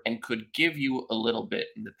blocker and could give you a little bit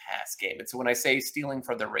in the pass game. And so when I say stealing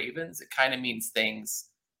from the Ravens, it kind of means things.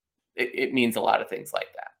 It means a lot of things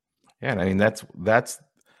like that. Yeah, and I mean that's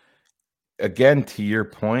again to your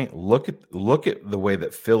point. Look at the way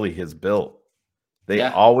that Philly has built. They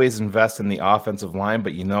always invest in the offensive line,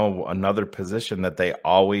 but another position that they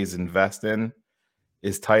always invest in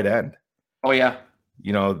is tight end. Oh yeah.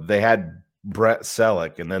 They had Brett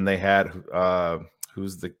Selleck, and then they had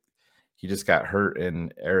he just got hurt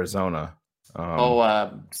in Arizona.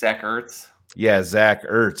 Zach Ertz. Yeah, Zach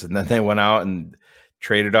Ertz, and then they went out and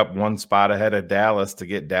traded up one spot ahead of Dallas to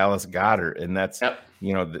get Dallas Goedert, and that's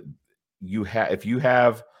if you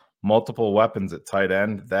have multiple weapons at tight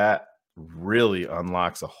end, that really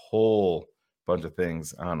unlocks a whole bunch of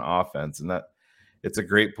things on offense, and that it's a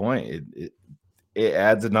great point. It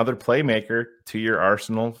adds another playmaker to your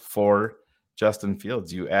arsenal for Justin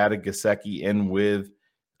Fields. You add a Gesicki in with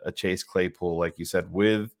a Chase Claypool, like you said,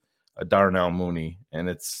 with a Darnell Mooney, and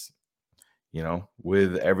it's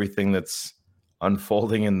with everything that's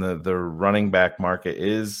unfolding in the running back market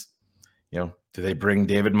is, do they bring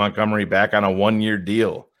David Montgomery back on a 1-year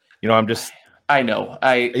deal? I know.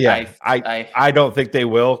 I don't think they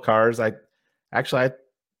will. Cars. I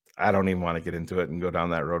don't even want to get into it and go down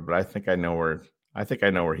that road, but I think I know where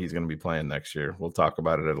he's going to be playing next year. We'll talk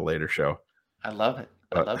about it at a later show. I love it.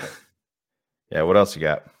 I love it. Yeah. What else you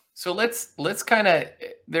got? So let's kind of.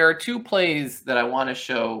 There are 2 plays that I want to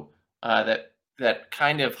show that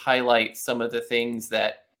kind of highlight some of the things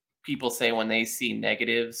that people say when they see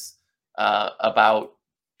negatives about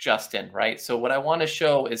Justin, right? So what I want to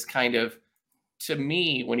show is kind of, to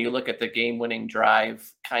me, when you look at the game-winning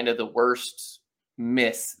drive, kind of the worst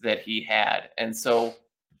miss that he had. And so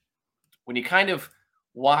when you kind of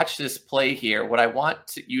watch this play here, what I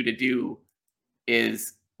want you to do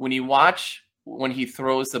is when you watch when he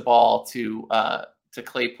throws the ball to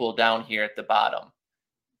Claypool down here at the bottom,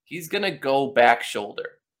 he's going to go back shoulder.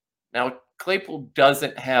 Now, Claypool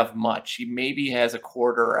doesn't have much. He maybe has a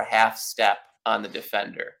quarter or a half step on the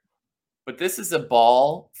defender. But this is a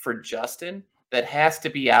ball for Justin that has to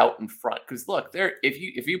be out in front. Because look,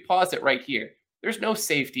 if you pause it right here, there's no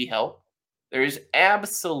safety help. There is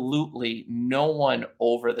absolutely no one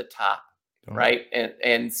over the top, right?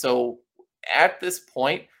 And so at this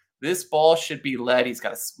point, this ball should be led. He's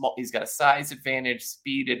got a size advantage,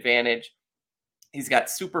 speed advantage. He's got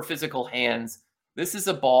super physical hands. This is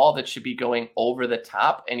a ball that should be going over the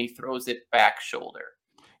top, and he throws it back shoulder.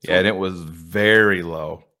 So, and it was very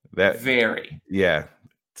low. Yeah.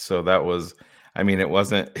 So that was, it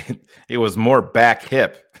wasn't, it was more back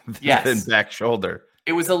hip than back shoulder.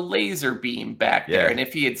 It was a laser beam back there. And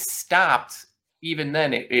if he had stopped, even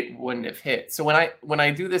then it wouldn't have hit. So when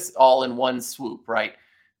I do this all in one swoop, right,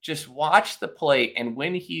 just watch the play. And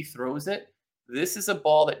when he throws it, this is a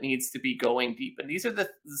ball that needs to be going deep. And these are the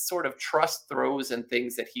sort of trust throws and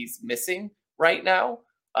things that he's missing right now,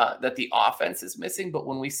 that the offense is missing. But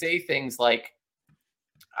when we say things like,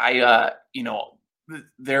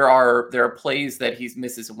 there are plays that he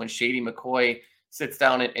misses, and when Shady McCoy sits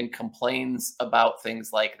down and complains about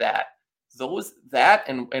things like that,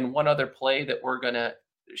 and one other play that we're gonna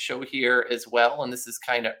show here as well, and this is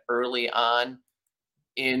kind of early on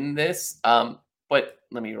in this, but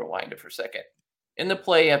let me rewind it for a second. In the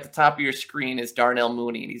play at the top of your screen is Darnell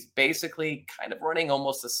Mooney, and he's basically kind of running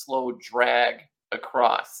almost a slow drag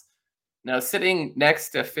across. Now, sitting next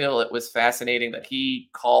to Phil, it was fascinating that he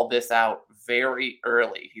called this out very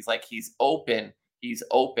early. He's like, he's open.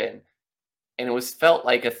 And it was felt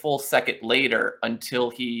like a full second later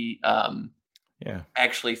until he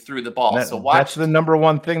actually threw the ball. So that's the number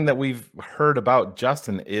one thing that we've heard about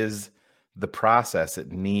Justin is the process.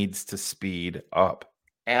 It needs to speed up.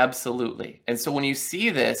 Absolutely. And so when you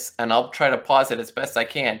see this, and I'll try to pause it as best I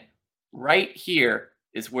can, right here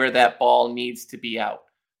is where that ball needs to be out.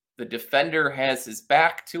 The defender has his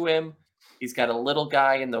back to him. He's got a little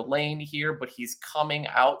guy in the lane here, but he's coming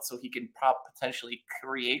out so he can potentially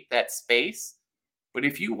create that space. But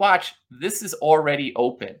if you watch, this is already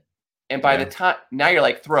open. And by the time, now you're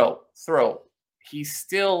like, throw. He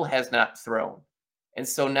still has not thrown. And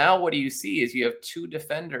so now what do you see is you have two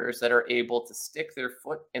defenders that are able to stick their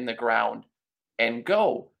foot in the ground and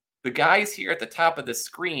go. The guys here at the top of the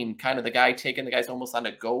screen, kind of the guy taking the guys almost on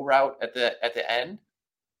a go route at the end,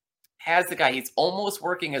 has the guy, he's almost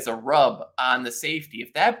working as a rub on the safety.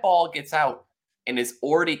 If that ball gets out and is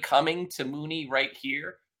already coming to Mooney right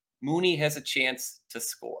here, Mooney has a chance to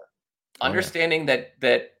score. Understanding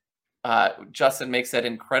that Justin makes that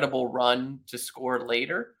incredible run to score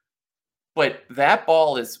later, but that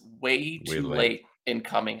ball is way too late in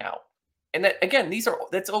coming out. And that, again,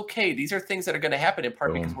 that's okay. These are things that are going to happen in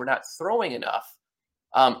part because we're not throwing enough.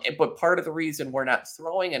 But part of the reason we're not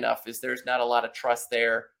throwing enough is there's not a lot of trust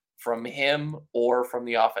there from him or from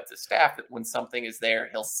the offensive staff that when something is there,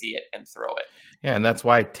 he'll see it and throw it. Yeah, and that's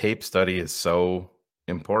why tape study is so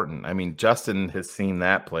important. I mean, Justin has seen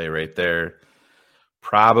that play right there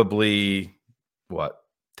probably,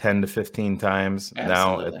 10 to 15 times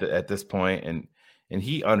now at this point, and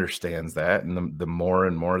he understands that, and the more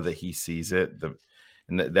and more that he sees it,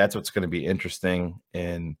 that's what's going to be interesting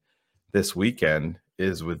in this weekend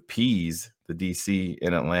is with Pease, the DC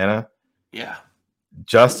in Atlanta. Yeah.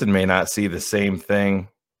 Justin may not see the same thing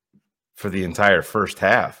for the entire first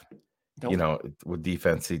half. Nope. You know, with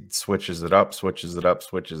defense, he switches it up. So,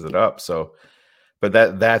 but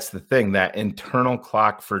that's the thing, that internal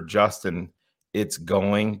clock for Justin, it's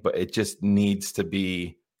going, but it just needs to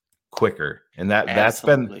be quicker. And that's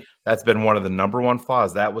been one of the number one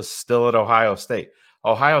flaws. That was still at Ohio State.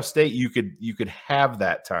 Ohio State, you could have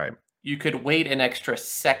that time. You could wait an extra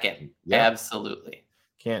second. Yeah. Absolutely.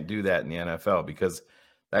 Can't do that in the NFL because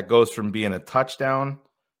that goes from being a touchdown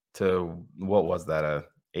to what was that, a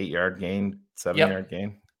 8-yard gain, 7-yard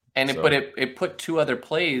gain? And it put two other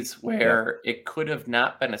plays where it could have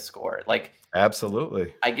not been a score. Like,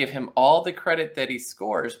 absolutely. I give him all the credit that he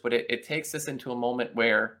scores, but it takes us into a moment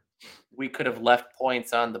where we could have left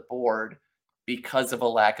points on the board because of a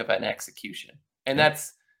lack of an execution. And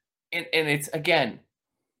that's, and it's, again,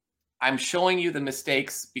 I'm showing you the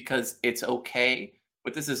mistakes because it's okay.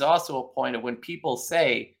 But this is also a point of when people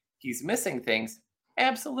say he's missing things,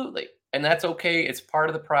 absolutely. And that's okay. It's part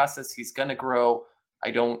of the process. He's going to grow. I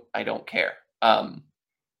don't care.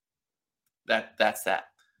 That's that.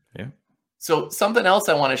 Yeah. So something else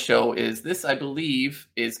I want to show is this, I believe,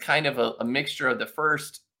 is kind of a mixture of the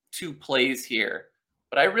first two plays here.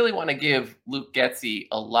 But I really want to give Luke Getsy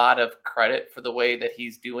a lot of credit for the way that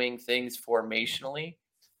he's doing things formationally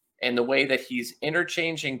and the way that he's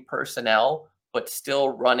interchanging personnel, but still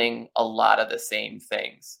running a lot of the same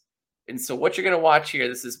things. And so what you're going to watch here,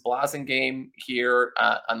 this is Blasingame here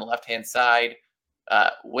on the left-hand side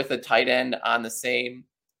with a tight end on the same.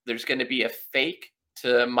 There's going to be a fake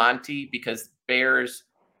to Monty because Bears,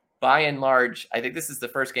 by and large, I think this is the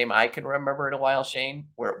first game I can remember in a while, Shane,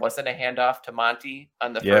 where it wasn't a handoff to Monty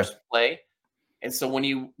on the first play. And so when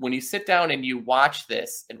you sit down and you watch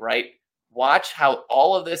this and watch how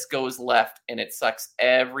all of this goes left and it sucks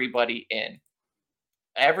everybody in.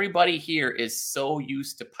 Everybody here is so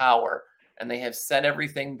used to power, and they have set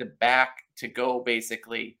everything to go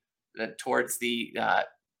basically towards the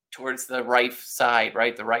right side,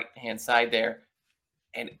 right, the right hand side there,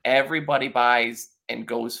 and everybody buys and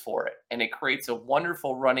goes for it, and it creates a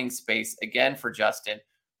wonderful running space again for Justin,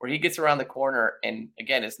 where he gets around the corner and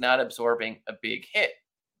again is not absorbing a big hit.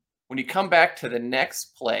 When you come back to the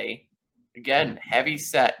next play, again heavy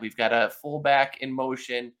set, we've got a fullback in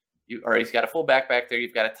motion. He's got a fullback back there.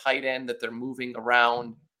 You've got a tight end that they're moving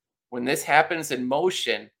around. When this happens in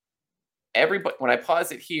motion, everybody, when I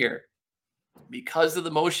pause it here, because of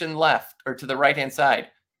the motion left or to the right-hand side,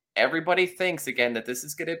 everybody thinks again that this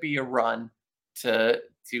is going to be a run to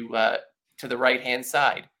the right-hand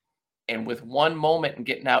side. And with one moment and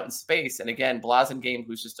getting out in space, and again, Blasingame,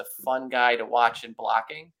 who's just a fun guy to watch and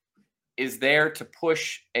blocking, is there to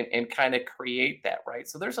push and kind of create that, right?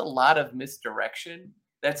 So there's a lot of misdirection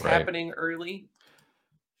that's happening early.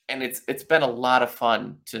 And it's been a lot of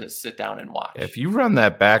fun to sit down and watch. If you run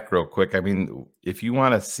that back real quick, I mean, if you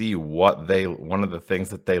want to see one of the things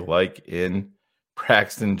that they like in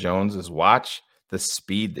Braxton Jones is watch the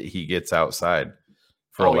speed that he gets outside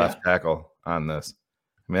for a left tackle on this.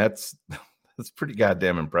 I mean, that's pretty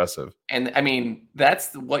goddamn impressive. And I mean,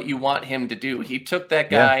 that's what you want him to do. He took that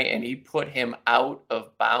guy and he put him out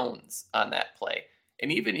of bounds on that play.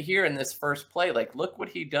 And even here in this first play, like, look what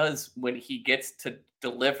he does when he gets to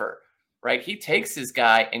deliver, right? He takes his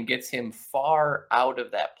guy and gets him far out of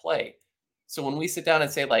that play. So when we sit down and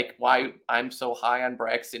say, like, why I'm so high on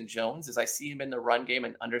Braxton Jones is I see him in the run game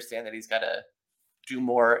and understand that he's got to do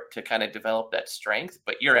more to kind of develop that strength.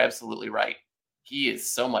 But you're absolutely right. He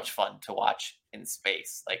is so much fun to watch in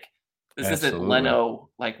space. Like, this isn't Leno,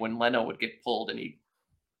 like when Leno would get pulled and he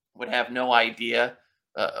would have no idea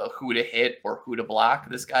who to hit or who to block.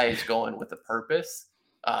 This guy is going with a purpose.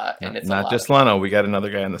 And it's not just Leno. We got another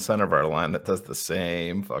guy in the center of our line that does the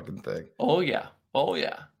same fucking thing. Oh yeah.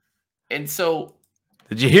 And so,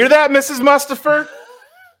 did you hear that, Mrs. Mustafer?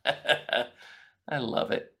 I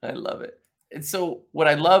love it. And so what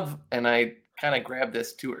I love, and I kind of grabbed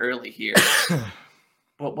this too early here,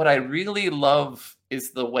 but what I really love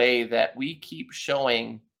is the way that we keep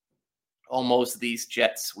showing almost these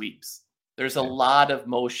jet sweeps. There's a lot of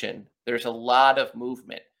motion. There's a lot of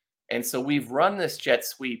movement. And so we've run this jet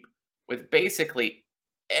sweep with basically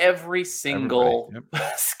every single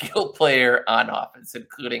skill player on offense,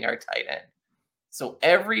 including our tight end. So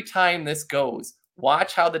every time this goes,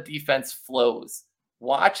 watch how the defense flows.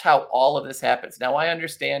 Watch how all of this happens. Now, I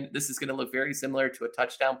understand this is going to look very similar to a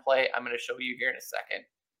touchdown play. I'm going to show you here in a second.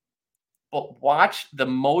 But watch the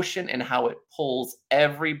motion and how it pulls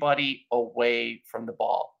everybody away from the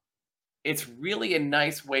ball. It's really a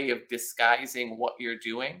nice way of disguising what you're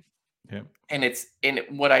doing. Yeah. And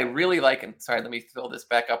what I really like, and sorry, let me throw this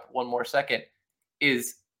back up one more second,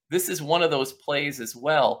 is this is one of those plays as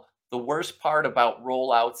well. The worst part about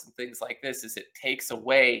rollouts and things like this is it takes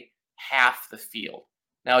away half the field.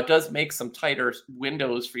 Now, it does make some tighter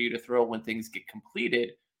windows for you to throw when things get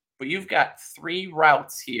completed, but you've got 3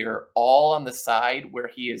 routes here, all on the side where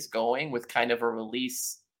he is going with kind of a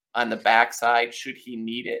release on the backside should he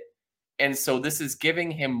need it. And so this is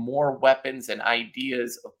giving him more weapons and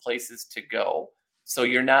ideas of places to go. So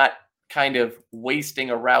you're not kind of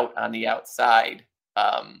wasting a route on the outside.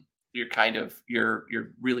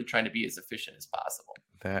 You're really trying to be as efficient as possible.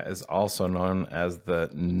 That is also known as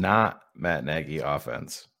the not Matt Nagy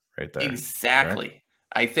offense, right there. Exactly.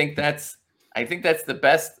 Right? I think that's the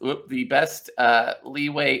best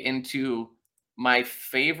leeway into my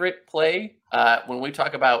favorite play when we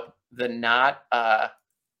talk about the not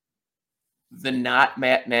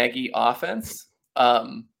Matt Nagy offense.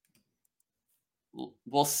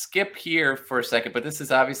 We'll skip here for a second, but this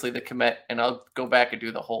is obviously the commit, and I'll go back and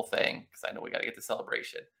do the whole thing because I know we got to get the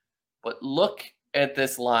celebration. But look at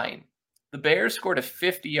this line. The Bears scored a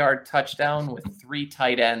 50-yard touchdown with 3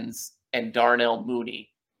 tight ends and Darnell Mooney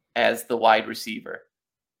as the wide receiver.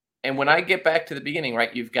 And when I get back to the beginning,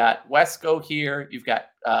 right, you've got Wesco here, you've got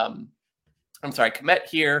Komet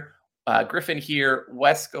here, Griffin here,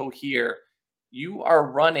 Wesco here. You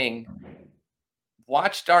are running.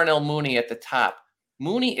 Watch Darnell Mooney at the top.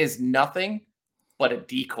 Mooney is nothing but a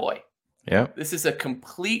decoy. Yeah. This is a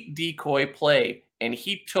complete decoy play, and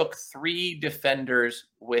he took 3 defenders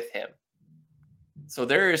with him. So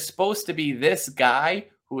there is supposed to be this guy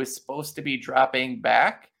who is supposed to be dropping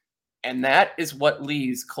back, and that is what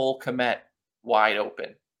leaves Cole Kmet wide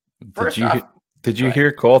open. Did you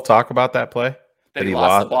hear Cole talk about that play? That he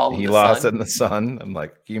lost the ball. He lost it in the sun. I'm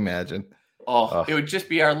like, can you imagine? Oh, it would just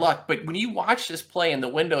be our luck. But when you watch this play in the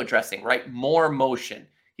window dressing, right, more motion.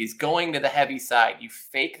 He's going to the heavy side. You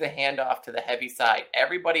fake the handoff to the heavy side.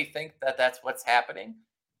 Everybody thinks that that's what's happening.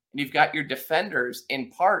 And you've got your defenders in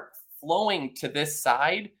part flowing to this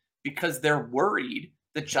side because they're worried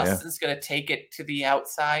that Justin's going to take it to the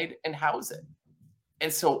outside and house it.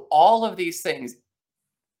 And so all of these things,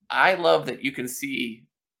 I love that you can see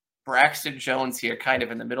Braxton Jones here kind of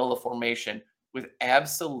in the middle of the formation with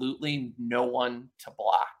absolutely no one to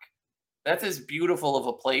block. That's as beautiful of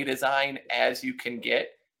a play design as you can get.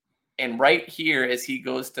 And right here, as he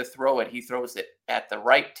goes to throw it, he throws it at the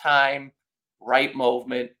right time, right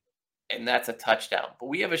movement, and that's a touchdown. But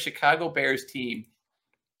we have a Chicago Bears team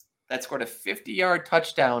that scored a 50-yard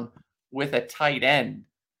touchdown with a tight end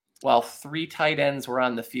while 3 tight ends were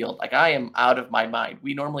on the field. Like, I am out of my mind.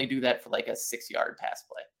 We normally do that for like a 6-yard pass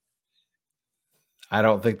play. I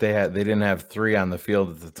don't think they didn't have 3 on the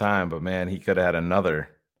field at the time, but man, he could have had another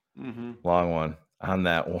long one on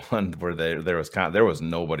that one where there was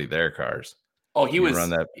nobody there, Cars. Oh, he was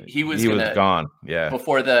gone. Yeah.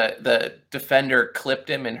 Before the defender clipped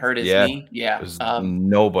him and hurt his knee. Yeah. There's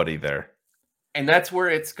nobody there. And that's where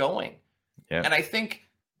it's going. Yeah. And I think,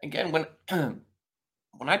 again, when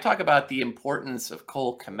I talk about the importance of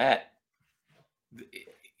Cole Kmet,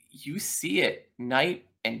 you see it night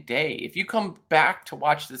and day. If you come back to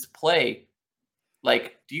watch this play,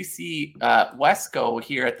 like, do you see Wesco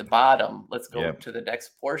here at the bottom? Let's go to the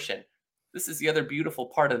next portion. This is the other beautiful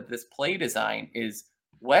part of this play design is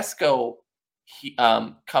Wesco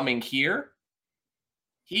coming here.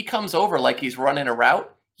 He comes over like he's running a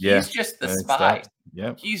route. He's just the spy.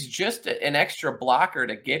 Yeah. He's just an extra blocker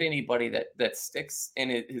to get anybody that sticks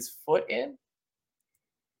his foot in.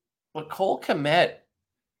 But Cole Kmet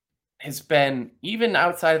has been, even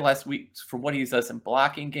outside last week, from what he does in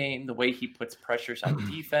blocking game, the way he puts pressures on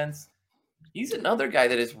defense, he's another guy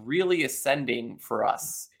that is really ascending for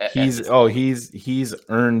us. He's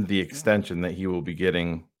earned the extension that he will be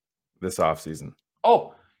getting this offseason.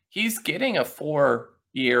 Oh, he's getting a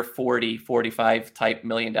 4-year, 40, 45 type $1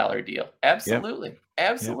 million deal. Absolutely. Yep.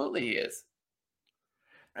 Absolutely he is.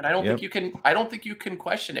 And I don't think you can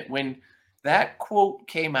question it. When that quote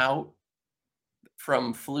came out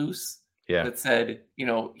from Flus that said,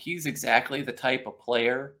 he's exactly the type of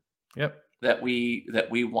player that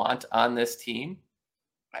we want on this team.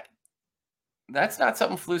 That's not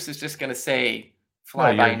something Flus is just going to say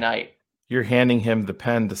by night. You're handing him the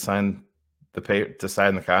pen to sign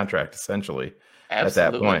the contract, essentially. Absolutely.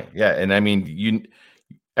 At that point. Yeah. And I mean,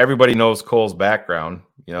 everybody knows Cole's background,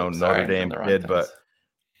 Notre Dame kid, but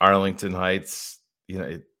Arlington Heights,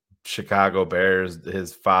 Chicago Bears,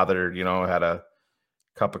 his father, had a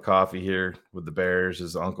cup of coffee here with the Bears.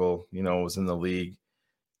 His uncle, was in the league.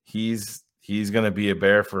 He's going to be a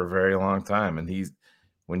Bear for a very long time. And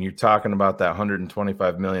when you're talking about that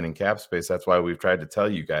 $125 million in cap space, that's why we've tried to tell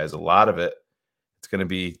you guys a lot of it. It's going to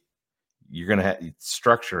be, you're going to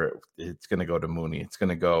structure it. It's going to go to Mooney. It's going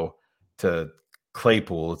to go to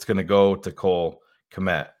Claypool. It's going to go to Cole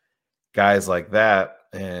Kmet, guys like that.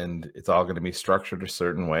 And it's all going to be structured a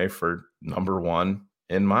certain way for number one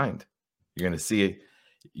in mind. You're going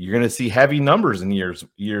to see heavy numbers in years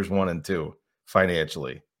 1 and 2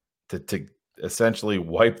 financially to essentially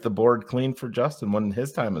wipe the board clean for Justin when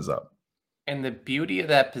his time is up. And the beauty of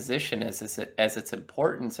that position is its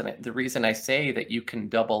importance. And the reason I say that you can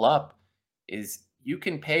double up is you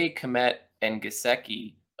can pay Kmet and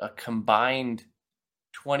Gesicki a combined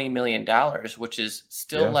 $20 million, which is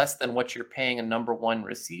still less than what you're paying a number 1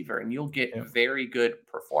 receiver. And you'll get very good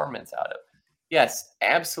performance out of it. Yes,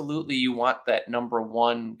 absolutely. You want that number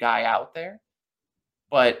 1 guy out there,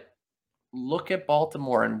 but look at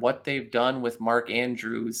Baltimore and what they've done with Mark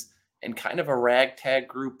Andrews and kind of a ragtag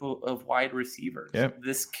group of wide receivers. Yep.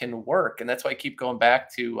 This can work. And that's why I keep going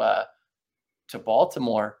back to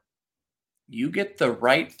Baltimore. You get the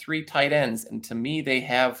right 3 tight ends. And to me, they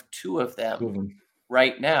have 2 of them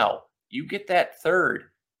right now. You get that third.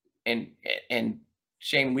 And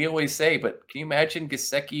Shane, we always say, but can you imagine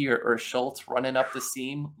Gesicki or Schultz running up the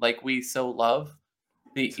seam like we so love?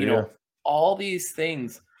 All these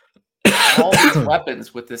things, all these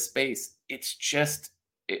weapons with this space. It's just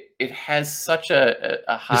it has such a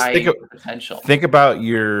high potential. Think about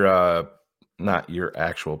your not your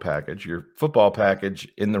actual package, your football package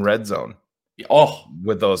in the red zone.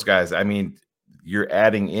 With those guys. I mean, you're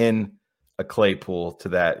adding in a Claypool to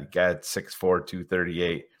that. You got 6'4",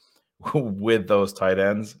 238 with those tight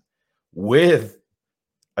ends, with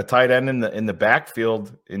a tight end in the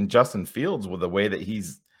backfield in Justin Fields with the way that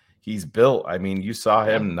he's built. I mean, you saw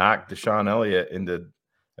him knock Deshaun Elliott into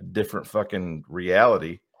a different fucking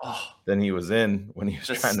reality than he was in when he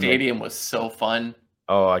was trying to. The stadium was so fun.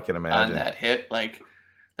 Oh, I can imagine on that hit. Like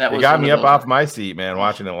that got me up off my seat, man.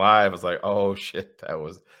 Watching it live, I was like, oh shit, that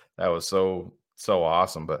was so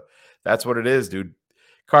awesome. But that's what it is, dude.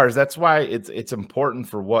 Cars. That's why it's important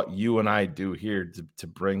for what you and I do here to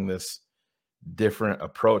bring this different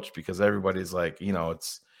approach, because everybody's like,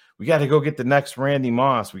 we got to go get the next Randy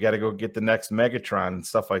Moss. We got to go get the next Megatron and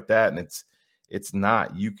stuff like that. And it's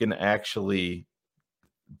not. You can actually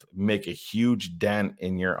make a huge dent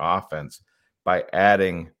in your offense by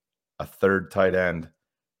adding a third tight end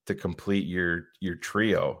to complete your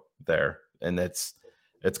trio there. And it's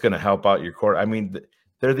going to help out your core. I mean,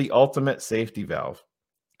 they're the ultimate safety valve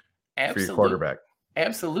for your quarterback.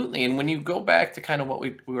 Absolutely. And when you go back to kind of what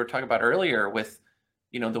we were talking about earlier with,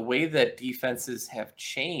 the way that defenses have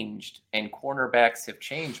changed and cornerbacks have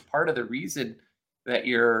changed, part of the reason that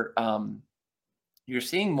you're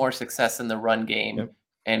seeing more success in the run game Yep.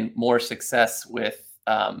 and more success with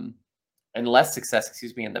and less success,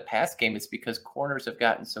 in the pass game is because corners have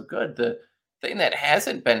gotten so good. The thing that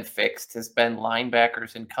hasn't been fixed has been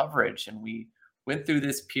linebackers and coverage. And we went through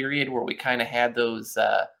this period where we kind of had those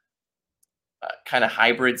kind of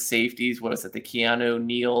hybrid safeties. What is it? The Keanu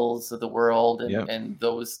Neals of the world and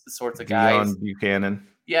those sorts of guys. Buchanan.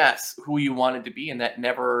 Yes, who you wanted to be, and that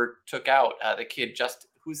never took out. The kid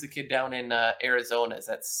who's the kid down in Arizona? Is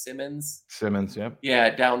that Simmons? Simmons, yep.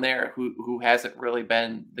 Yeah, down there, who hasn't really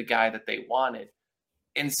been the guy that they wanted.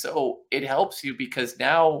 And so it helps you because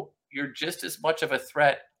now you're just as much of a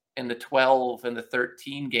threat in the 12 and the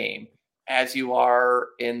 13 game as you are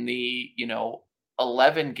in the,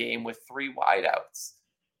 11 game with 3 wideouts.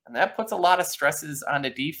 And that puts a lot of stresses on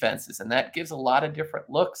the defenses, and that gives a lot of different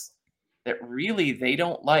looks that really they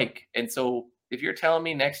don't like. And so if you're telling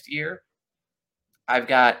me next year, I've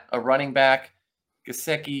got a running back,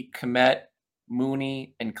 Gesicki, Kmet,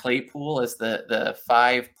 Mooney, and Claypool as the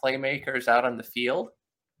 5 playmakers out on the field,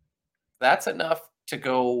 that's enough to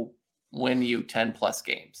go win you 10 plus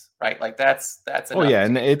games, right? Like that's enough. Oh yeah,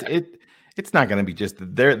 and it's not going to be just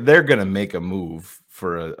they're going to make a move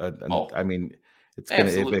for I mean, it's going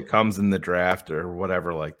to, if it comes in the draft or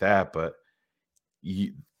whatever like that, but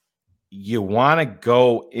you want to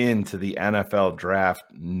go into the NFL draft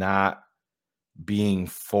not being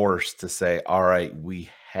forced to say, all right, we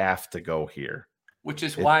have to go here. Which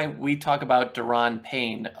is why we talk about Daron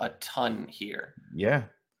Payne a ton here. Yeah.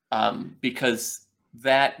 Because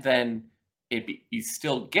that then you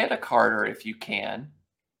still get a Carter if you can,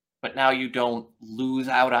 but now you don't lose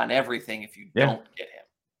out on everything if you don't get him.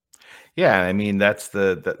 Yeah, I mean that's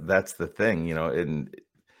the thing, and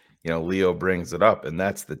Leo brings it up, and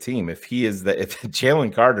that's the team. If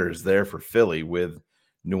Jalen Carter is there for Philly with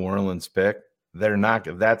New Orleans pick, they're not.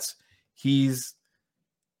 He's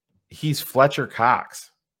Fletcher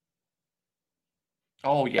Cox.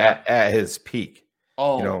 Oh yeah, at his peak.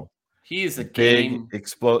 Oh, he's a big game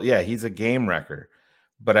explode. Yeah, he's a game wrecker.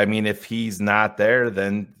 But I mean, if he's not there,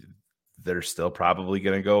 then they're still probably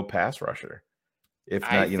going to go pass rusher. If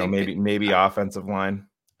not, maybe offensive line.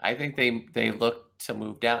 I think they look to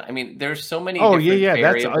move down. I mean, there's so many.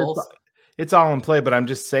 Variables. It's all in play. But I'm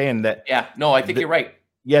just saying that. Yeah, no, I think you're right.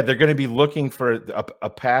 Yeah, they're going to be looking for a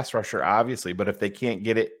pass rusher, obviously. But if they can't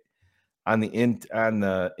get it on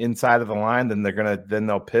the inside of the line, then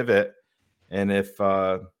they'll pivot. And if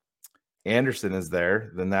Anderson is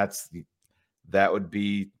there, then that would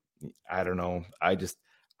be, I don't know.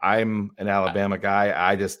 I'm an Alabama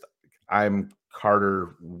guy. I'm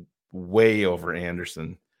Carter way over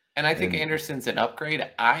Anderson. And I think Anderson's an upgrade.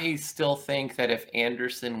 I still think that if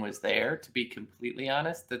Anderson was there, to be completely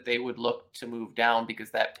honest, that they would look to move down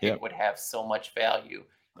because that pick would have so much value.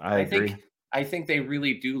 I agree. I think they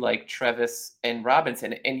really do like Trevis and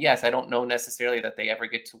Robinson. And yes, I don't know necessarily that they ever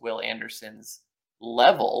get to Will Anderson's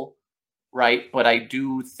level, right? But I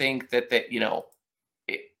do think that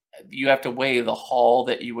you have to weigh the haul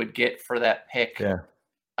that you would get for that pick. Yeah.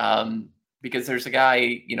 Because there's a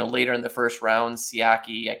guy, later in the first round,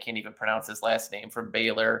 Siaki, I can't even pronounce his last name, from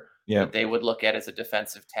Baylor, that they would look at as a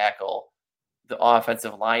defensive tackle. The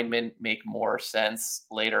offensive linemen make more sense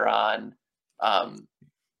later on.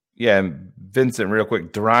 Yeah, and Vincent, real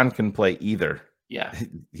quick, Daron can play either. Yeah.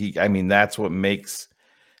 That's what makes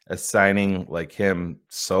a signing like him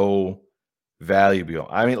so valuable.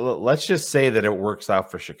 I mean, let's just say that it works out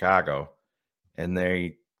for Chicago and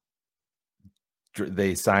they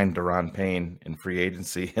signed Daron Payne in free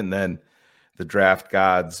agency, and then the draft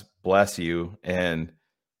gods bless you and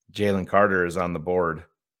Jalen Carter is on the board.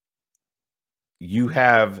 You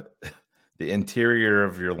have the interior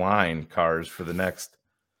of your line cars for the next,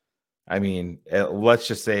 let's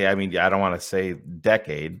just say, I don't want to say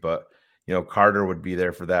decade, but Carter would be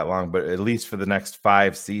there for that long, but at least for the next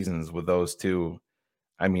 5 seasons with those two,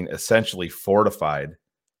 essentially fortified.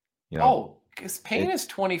 Because Payne is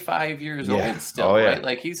 25 years old still, right?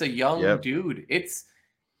 Like he's a young dude.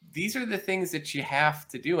 These are the things that you have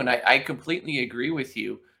to do. And I completely agree with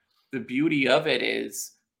you. The beauty of it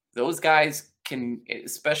is those guys can,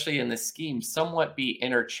 especially in the scheme, somewhat be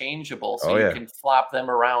interchangeable. So you can flop them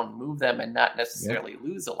around, move them, and not necessarily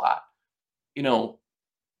lose a lot.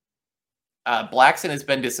 Blackson has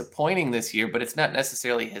been disappointing this year, but it's not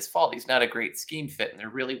necessarily his fault. He's not a great scheme fit, and there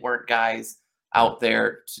really weren't guys out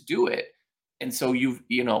there to do it. And so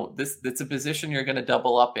that's a position you're going to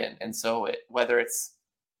double up in. And so whether it's,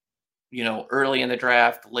 early in the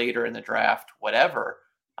draft, later in the draft, whatever,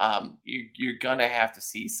 you're going to have to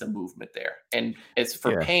see some movement there. And as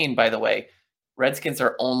for Payne, by the way, Redskins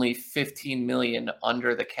are only $15 million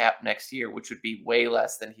under the cap next year, which would be way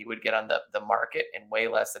less than he would get on the market and way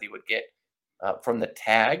less than he would get from the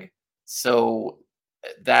tag. So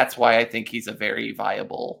that's why I think he's a very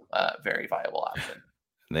viable option.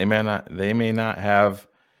 They may not have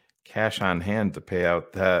cash on hand to pay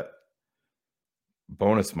out that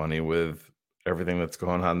bonus money with everything that's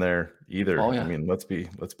going on there either. Oh, yeah. I mean, let's be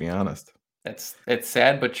honest. It's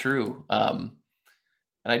sad but true.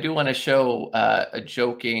 And I do want to show a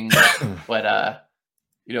joking, but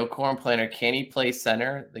Corn Planter, can he play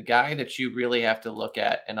center? The guy that you really have to look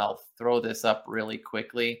at, and I'll throw this up really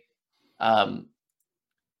quickly, but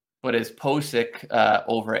is Posick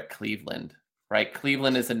over at Cleveland, right?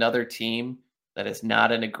 Cleveland is another team that is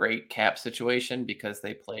not in a great cap situation because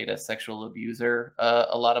they played a sexual abuser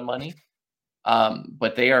a lot of money.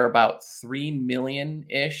 But they are about 3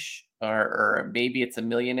 million-ish, or maybe it's $1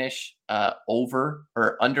 million-ish over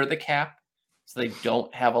or under the cap. So they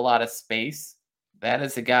don't have a lot of space. That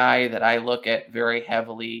is a guy that I look at very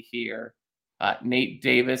heavily here. Nate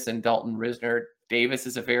Davis and Dalton Risner. Davis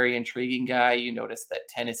is a very intriguing guy. You notice that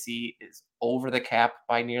Tennessee is over the cap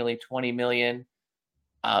by nearly 20 million.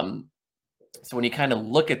 So when you kind of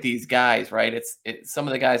look at these guys, right, it's some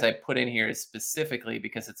of the guys I put in here is specifically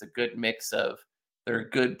because it's a good mix of they're a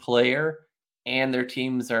good player and their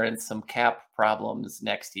teams are in some cap problems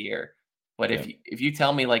next year. But if you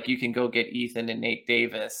tell me like you can go get Ethan and Nate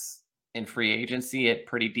Davis in free agency at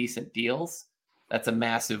pretty decent deals, that's a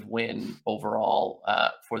massive win overall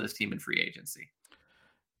for this team in free agency.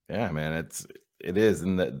 Yeah, man, it is,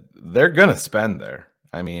 and they're gonna spend there.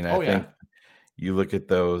 I mean, I think you look at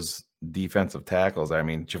those defensive tackles. I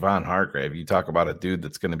mean, Javon Hargrave, you talk about a dude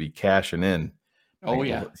that's going to be cashing in. Oh,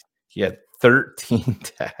 yeah. He had 13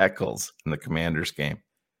 tackles in the Commanders game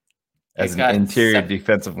as an interior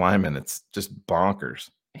defensive lineman. It's just bonkers.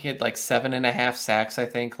 He had like 7.5 sacks, I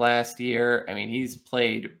think, last year. I mean, he's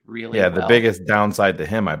played really well. The biggest downside to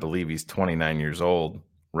him, I believe he's 29 years old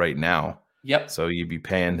right now. Yep. So you'd be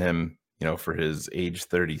paying him, for his age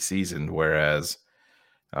 30 season, whereas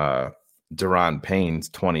Daron Payne's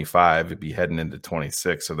 25, it'd be heading into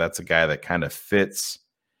 26. So that's a guy that kind of fits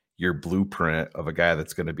your blueprint of a guy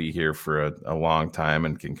that's going to be here for a long time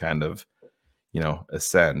and can kind of,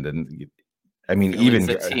 ascend. And I mean, even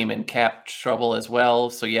the team in cap trouble as well.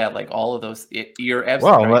 So yeah, like all of those, you're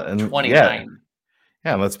absolutely right. 29.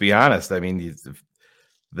 Yeah. Let's be honest. I mean,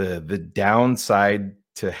 the downside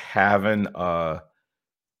to having a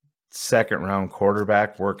second round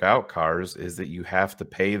quarterback work out cars is that you have to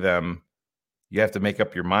pay them. You have to make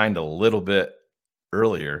up your mind a little bit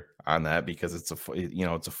earlier on that because it's a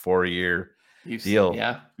 4-year deal.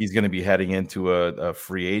 Yeah. He's going to be heading into a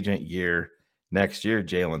free agent year next year.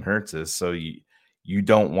 Jalen Hurts is. So you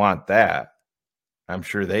don't want that. I'm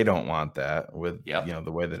sure they don't want that with,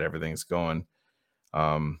 the way that everything's going.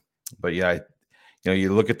 But yeah,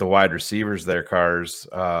 you look at the wide receivers there, Cars.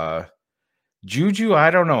 Juju,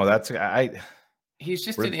 I don't know. He's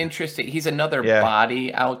just he's another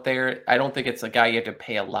body out there. I don't think it's a guy you have to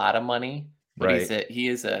pay a lot of money, but he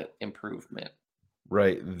is a improvement.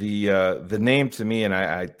 Right. The name to me,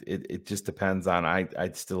 and it just depends on,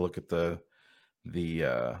 I'd still look at the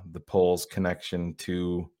Poles connection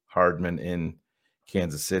to Hardman in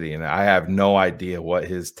Kansas City. And I have no idea what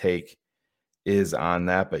his take is on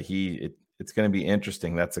that, but it's going to be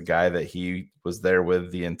interesting. That's a guy that he was there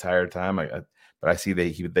with the entire time. But I see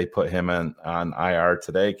they put him on IR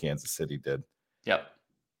today. Kansas City did. Yep.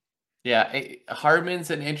 Yeah. Hardman's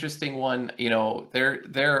an interesting one.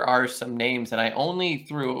 There are some names, and I only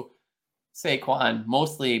threw Saquon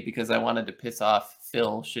mostly because I wanted to piss off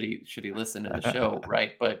Phil should he listen to the show.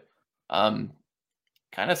 Right. But kind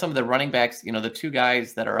of some of the running backs, the two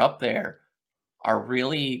guys that are up there are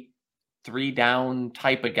really 3-down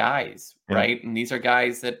type of guys. Right. And these are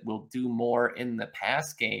guys that will do more in the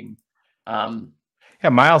pass game.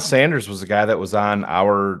 Miles Sanders was a guy that was on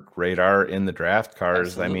our radar in the draft Cars.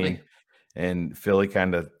 Absolutely. I mean, and Philly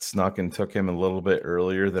kind of snuck and took him a little bit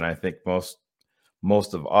earlier than I think most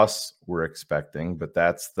of us were expecting, but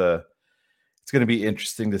it's going to be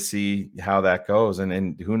interesting to see how that goes.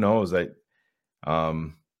 And who knows,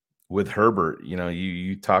 with Herbert,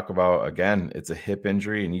 you talk about, again, it's a hip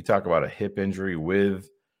injury, and you talk about a hip injury with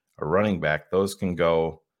a running back, those can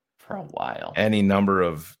go for a while, any number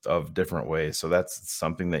of different ways. So that's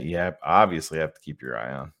something that you obviously have to keep your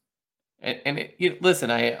eye on.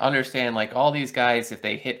 Listen, I understand like all these guys, if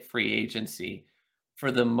they hit free agency,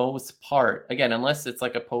 for the most part, again, unless it's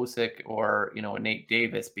like a Posick or a Nate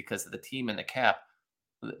Davis because of the team and the cap,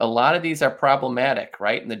 a lot of these are problematic,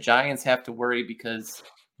 right? And the Giants have to worry because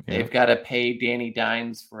they've got to pay Danny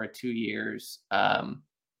Dimes for 2 years.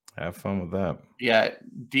 Have fun with that. Yeah,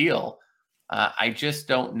 deal. I just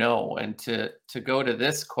don't know. And to go to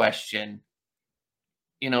this question,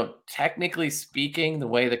 technically speaking, the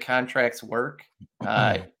way the contracts work,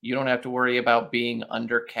 you don't have to worry about being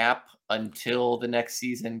under cap until the next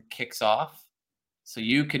season kicks off. So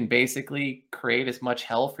you can basically create as much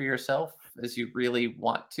hell for yourself as you really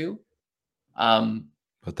want to.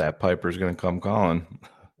 But that Piper's going to come calling.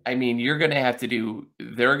 I mean, they're going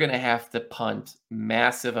to have to punt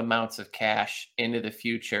massive amounts of cash into the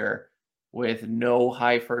future with no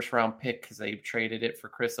high first round pick because they've traded it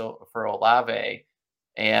for Olave.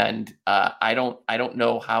 And I don't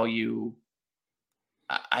know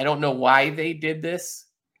I don't know why they did this.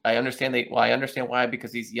 I understand why,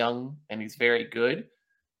 because he's young and he's very good.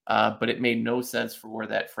 But it made no sense for where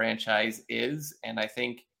that franchise is. And I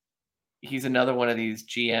think he's another one of these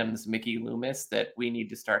GMs, Mickey Loomis, that we need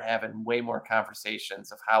to start having way more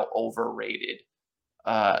conversations of how overrated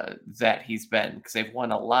that he's been, because they've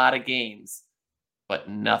won a lot of games, but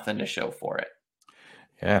nothing to show for it.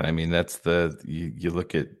 Yeah, I mean, that's you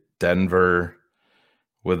look at Denver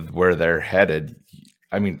with where they're headed.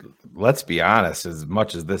 I mean, let's be honest, as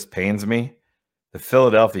much as this pains me, the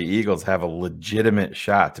Philadelphia Eagles have a legitimate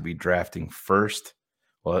shot to be drafting first.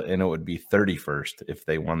 Well, and it would be 31st if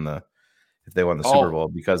they won the Super Bowl,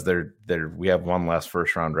 because we have one less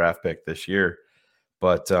first round draft pick this year.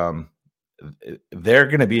 But they're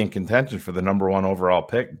going to be in contention for the number 1 overall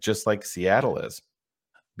pick, just like Seattle is,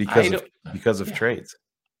 because of trades.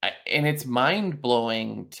 And it's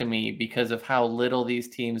mind-blowing to me because of how little these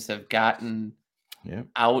teams have gotten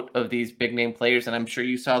out of these big name players. And I'm sure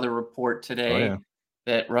you saw the report today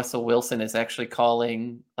that Russell Wilson is actually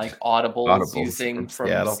calling like audibles using from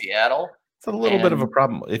Seattle. It's a little bit of a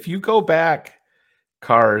problem. If you go back,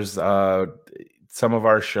 Cars, some of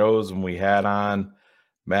our shows when we had on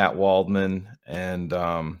Matt Waldman and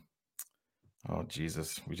oh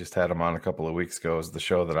Jesus, we just had him on a couple of weeks ago. It was the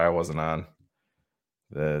show that I wasn't on.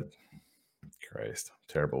 Christ, I'm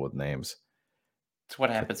terrible with names. It's what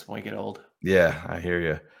happens when we get old. Yeah, I hear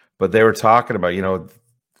you. But they were talking about,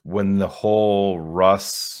 when the whole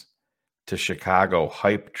Russ to Chicago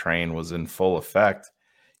hype train was in full effect,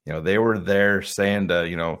 they were there saying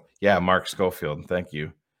to, Mark Schofield, thank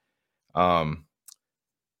you.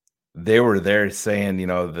 They were there saying,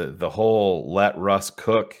 the whole let Russ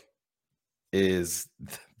cook is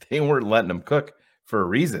they weren't letting him cook for a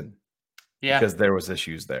reason. Yeah. Because there was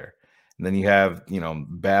issues there. And then you have,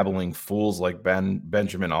 babbling fools like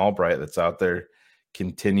Benjamin Albright that's out there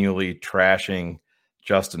continually trashing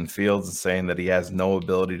Justin Fields and saying that he has no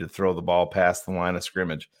ability to throw the ball past the line of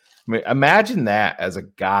scrimmage. I mean, imagine that as a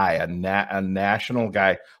guy, a national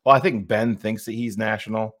guy. Well, I think Ben thinks that he's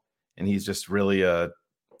national, and he's just really a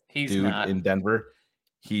dude not in Denver.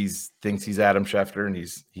 He thinks he's Adam Schefter, and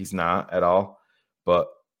he's not at all. But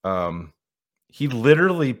he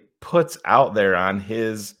literally puts out there on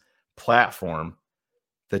his platform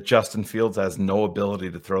that Justin Fields has no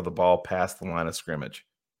ability to throw the ball past the line of scrimmage.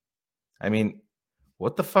 I mean,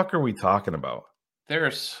 what the fuck are we talking about?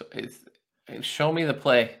 Show me the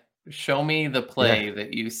play. Show me the play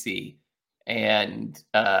that you see. And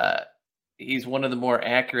he's one of the more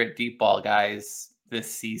accurate deep ball guys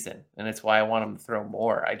this season. And that's why I want him to throw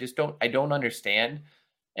more. I don't understand.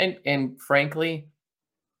 And frankly,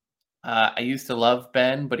 I used to love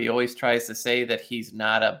Ben, but he always tries to say that he's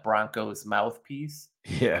not a Broncos mouthpiece.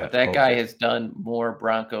 Yeah. But that guy has done more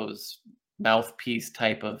Broncos mouthpiece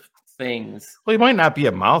type of things. Well, he might not be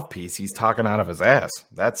a mouthpiece. He's talking out of his ass.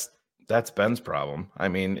 That's Ben's problem. I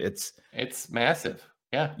mean, it's massive.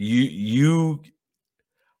 Yeah. You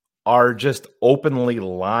are just openly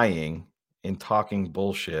lying and talking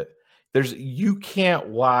bullshit. You can't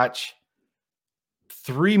watch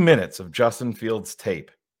 3 minutes of Justin Fields tape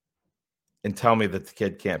and tell me that the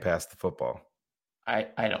kid can't pass the football. I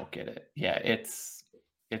don't get it. Yeah, it's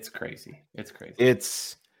crazy. It's crazy.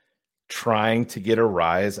 It's trying to get a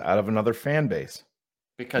rise out of another fan base.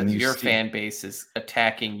 Because your fan base is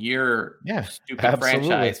attacking your stupid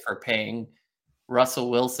franchise for paying Russell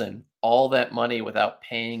Wilson all that money without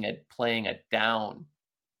playing a down.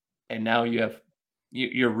 And now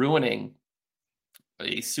you're ruining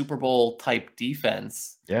a Super Bowl type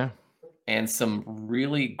defense. Yeah. And some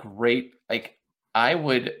really great, like, I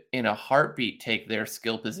would in a heartbeat take their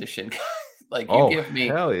skill position. Like, you give me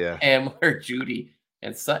hell yeah. Hamler, Judy,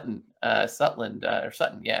 and Sutton. Sutton,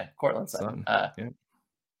 yeah, Cortland Sutton. Yeah.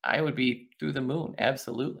 I would be through the moon,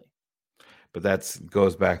 absolutely. But that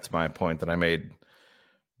goes back to my point that I made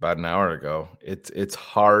about an hour ago. It's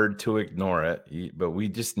hard to ignore it, but we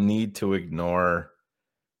just need to ignore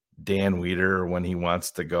Dan Weeder when he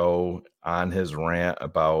wants to go on his rant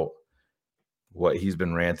about what he's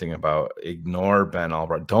been ranting about. Ignore Ben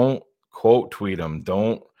Albright. Don't quote tweet him.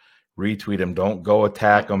 Don't retweet him. Don't go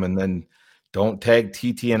attack him, and then don't tag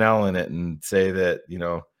TTNL in it and say that,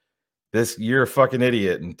 this, you're a fucking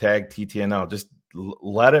idiot, and tag TTNL. Just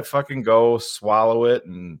let it fucking go, swallow it,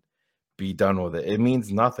 and be done with it. It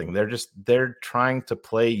means nothing. They're trying to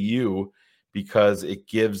play you because it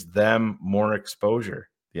gives them more exposure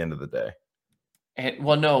at the end of the day. And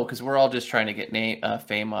well, no, because we're all just trying to get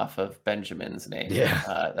fame off of Benjamin's name.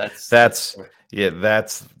 Yeah, that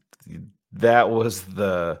was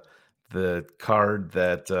the card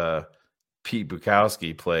that Pete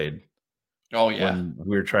Bukowski played. Oh yeah, when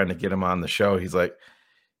we were trying to get him on the show, he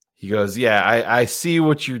goes, yeah, I see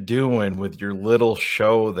what you're doing with your little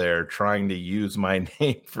show there, trying to use my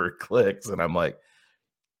name for clicks, and I'm like,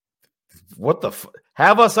 what the?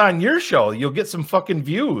 Have us on your show, you'll get some fucking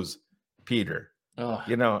views, Peter. Oh,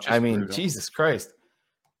 I mean, brutal. Jesus Christ.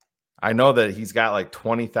 I know that he's got like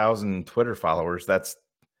 20,000 Twitter followers. That's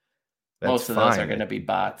most of fine. Those are going to be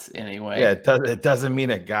bots anyway. Yeah, it doesn't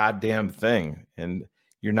mean a goddamn thing. And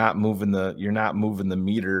you're not moving the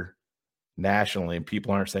meter nationally, and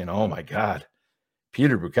people aren't saying, "Oh my God,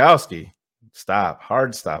 Peter Bukowski,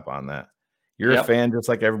 hard stop on that." You're a fan just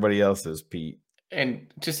like everybody else is, Pete. And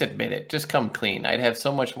just admit it. Just come clean. I'd have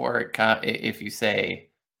so much more if you say.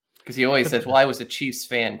 Because he always says, well, I was a Chiefs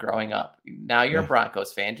fan growing up. Now you're a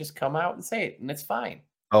Broncos fan. Just come out and say it, and it's fine.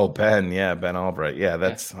 Oh, Ben Albright.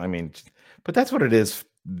 Yeah, I mean, but that's what it is.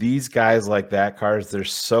 These guys like that, Cars, they're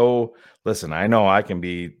so, listen, I know I can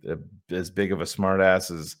be as big of a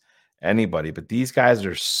smartass as anybody, but these guys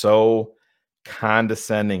are so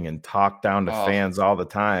condescending and talk down to fans all the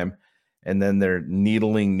time. And then they're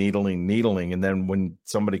needling. And then when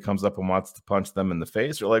somebody comes up and wants to punch them in the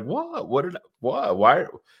face, they're like, what? Why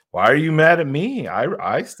are you mad at me?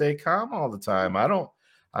 I stay calm all the time. I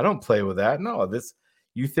don't play with that. No,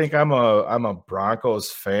 you think I'm a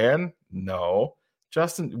Broncos fan? No.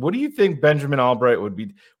 Justin, what do you think Benjamin Albright would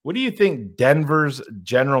be? What do you think Denver's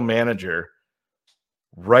general manager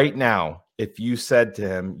right now, if you said to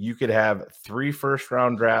him, you could have 2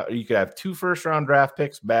 first-round draft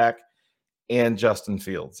picks back and Justin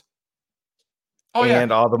Fields.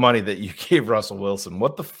 And all the money that you gave Russell Wilson.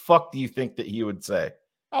 What the fuck do you think that he would say?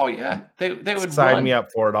 Oh yeah. They would sign me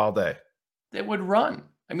up for it all day. They would run.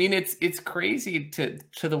 I mean, it's crazy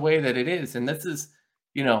to the way that it is. And this is,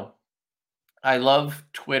 I love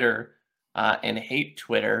Twitter and hate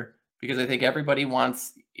Twitter because I think everybody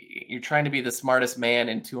you're trying to be the smartest man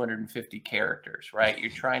in 250 characters, right? You're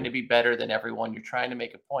trying to be better than everyone. You're trying to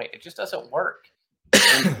make a point. It just doesn't work.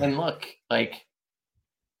 And look, like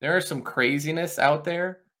there is some craziness out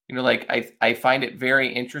there. Like I find it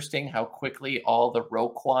very interesting how quickly all the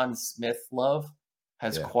Roquan Smith love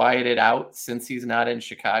has quieted out since he's not in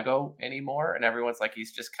Chicago anymore. And everyone's like,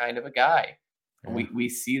 he's just kind of a guy. And we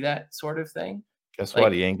see that sort of thing. Guess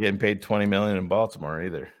what? He ain't getting paid $20 million in Baltimore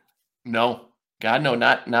either. No, God, no,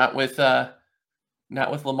 not with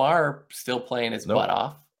Lamar still playing his butt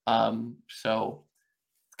off. So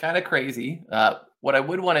it's kind of crazy. What I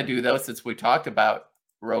would want to do, though, since we talked about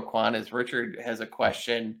Roquan, is Richard has a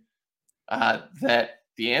question that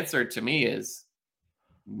the answer to me is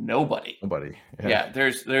nobody. Nobody. Yeah,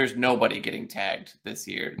 there's nobody getting tagged this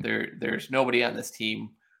year. There's nobody on this team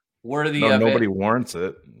worthy of nobody it. warrants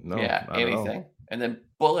it. No, anything. And then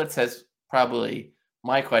Bullets has probably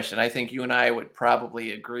my question. I think you and I would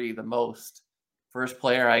probably agree the most. First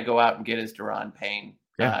player I go out and get is Daron Payne.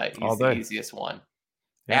 He's the easiest one.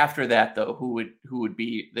 Yeah. After that, though, who would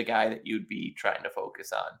be the guy that you'd be trying to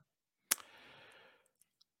focus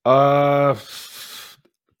on?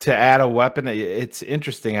 To add a weapon, it's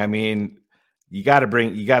interesting. I mean, you got to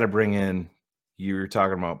bring in. You were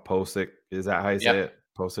talking about Posick. Is that how you say it?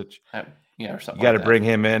 Posich? Or something. You got to bring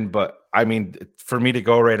him in, but I mean, for me to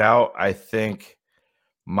go right out, I think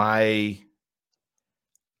my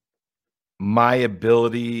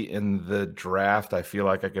ability in the draft, I feel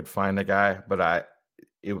like I could find a guy, but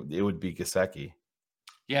it would be Gesicki.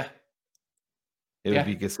 Yeah. It would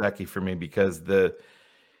be Gesicki for me because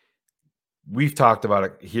we've talked about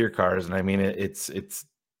it here, Cars, and I mean it's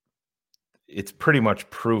pretty much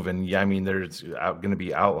proven. Yeah, I mean there's going to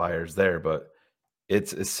be outliers there, but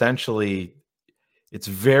it's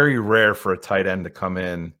very rare for a tight end to come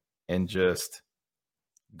in and just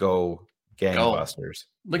go gangbusters.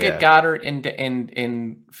 Look at Goddard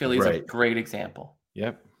in Philly is a Right. great example.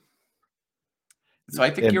 Yep. So I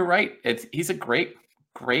think And- you're right. He's a great,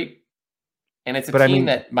 and it's a But I team mean-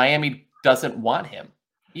 that Miami doesn't want him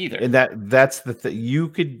either. And that's the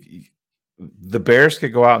thing. The Bears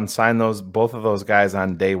could go out and sign both of those guys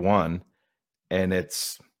on day one, and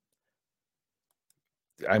it's,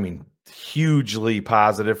 I mean, hugely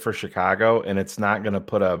positive for Chicago, and it's not going to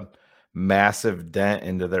put a massive dent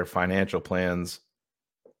into their financial plans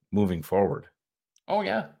moving forward. Oh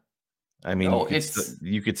yeah. I mean, No,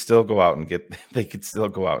 you could still go out and they could still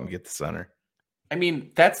go out and get the center. I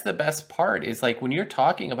mean, that's the best part is like when you're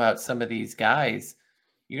talking about some of these guys,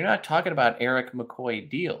 you're not talking about Eric McCoy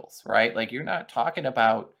deals, right? Like you're not talking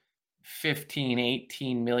about 15,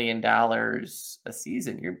 18 million dollars a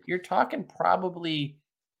season. You're talking probably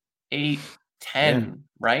 8, 10,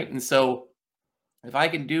 right? And so if I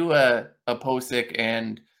can do a Posick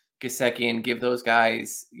and Gesicki and give those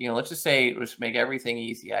guys, let's just say, let's make everything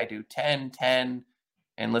easy. I do 10, 10,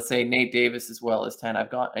 and let's say Nate Davis as well as 10.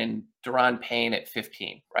 I've got, and Deron Payne at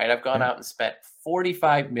 15, right? I've gone out and spent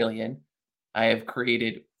 $45 million. I have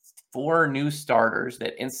created 4 new starters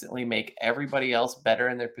that instantly make everybody else better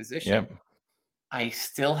in their position. Yep. I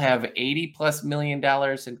still have $80+ million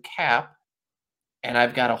in cap, and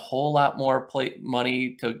I've got a whole lot more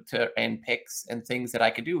money to and picks and things that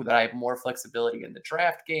I could do. That I have more flexibility in the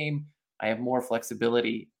draft game. I have more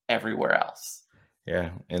flexibility everywhere else.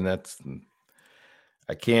 Yeah, and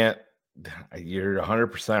I can't. You're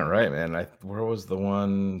 100% right, man. Where was the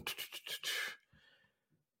one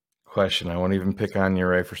question? I won't even pick on you,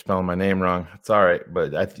 right, for spelling my name wrong. It's all right,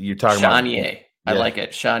 but you're talking about Shanye. I like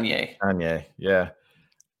it, Shanye. Shanye, yeah.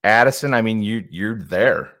 Addison, I mean, you're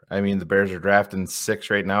there. I mean, the Bears are drafting 6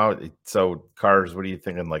 right now. So, Cars, what are you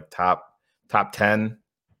thinking? Like top 10,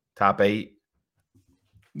 top 8?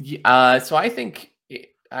 So I think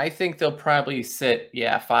they'll probably sit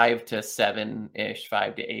 5 to 7-ish,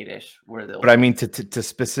 5 to 8-ish, where they'll. But I mean, to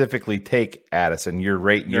specifically take Addison, you're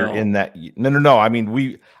right. You're No. in that. No. I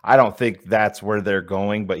mean, I don't think that's where they're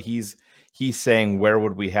going. But he's saying, where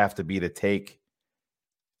would we have to be to take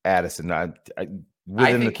Addison?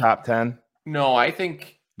 Within the top 10? No, I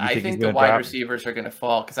think the wide receivers are going to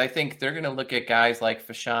fall because I think they're going to look at guys like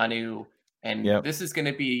Fashanu, and this is going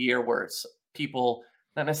to be a year where people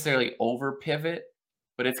not necessarily over pivot,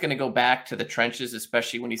 but it's going to go back to the trenches,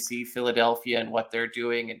 especially when you see Philadelphia and what they're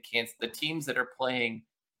doing, and the teams that are playing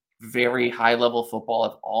very high level football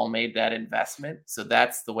have all made that investment. So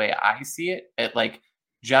that's the way I see it. At like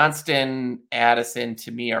Johnston, Addison,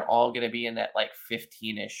 to me, are all going to be in that like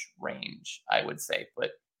 15-ish range, I would say,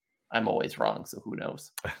 but I'm always wrong, so who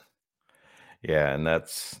knows? Yeah, and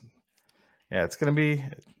it's going to be,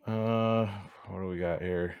 what do we got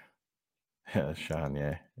here? Yeah, Sean,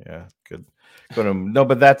 yeah, good. No,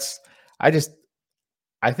 but I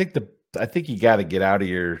think you got to get out of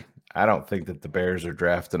I don't think that the Bears are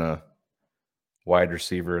drafting a wide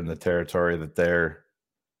receiver in the territory that they're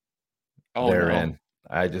in.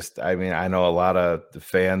 I mean, I know a lot of the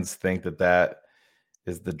fans think that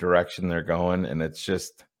is the direction they're going, and it's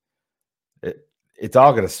just, it's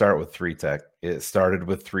all going to start with 3-tech. It started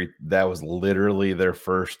with 3. That was literally their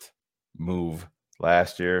first move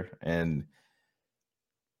last year, and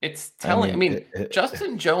it's telling.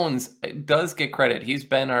 Justin Jones does get credit. He's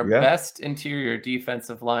been our best interior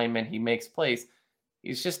defensive lineman. He makes plays.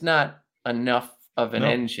 He's just not enough of an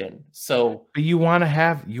engine. So, but you want to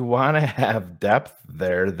have depth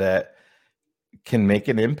there that can make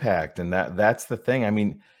an impact, and that's the thing. I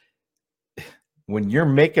mean, when you're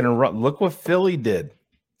making a run, look what Philly did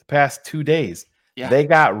the past 2 days. Yeah. They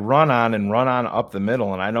got run on up the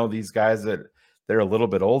middle, and I know these guys that they're a little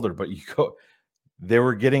bit older, but they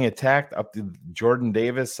were getting attacked up to Jordan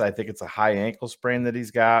Davis. I think it's a high ankle sprain that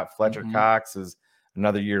he's got. Fletcher Cox is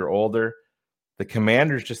another year older. The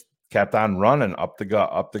Commanders just kept on running up the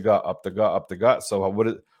gut.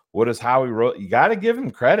 So what is Howie wrote? You got to give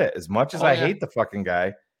him credit. As much as I hate the fucking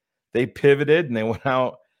guy, they pivoted and they went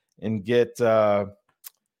out and get Linval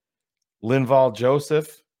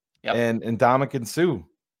Joseph and Ndamukong Suh.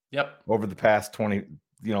 Over the past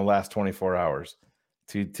last 24 hours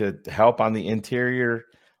to help on the interior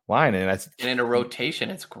line. And in a rotation,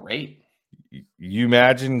 it's great. You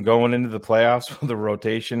imagine going into the playoffs with a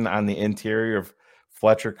rotation on the interior of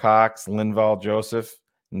Fletcher Cox, Linval Joseph,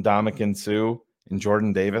 Ndamukong Suh, and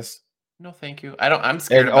Jordan Davis? No, thank you. I'm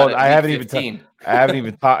scared about it. I haven't even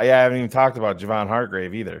talked about Javon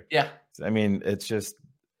Hargrave either. Yeah. I mean, it's just,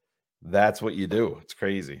 that's what you do. It's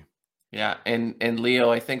crazy. Yeah, and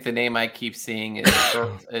Leo, I think the name I keep seeing is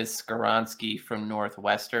Skaronski from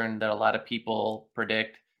Northwestern that a lot of people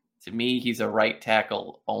predict. To me, he's a right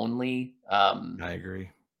tackle only. I agree.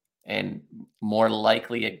 And more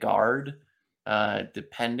likely a guard,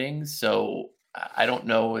 depending. So I don't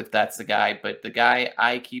know if that's the guy, but the guy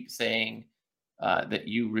I keep saying that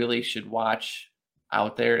you really should watch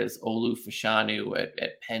out there is Olu Fashanu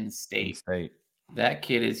at Penn State. That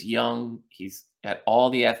kid is young. He's got all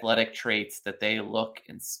the athletic traits that they look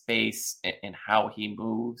in space and how he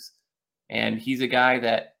moves. And he's a guy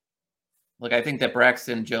that, look, I think that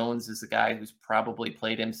Braxton Jones is a guy who's probably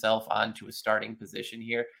played himself onto a starting position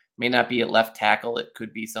here. May not be at left tackle. It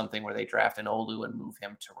could be something where they draft an Olu and move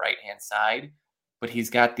him to right-hand side. But he's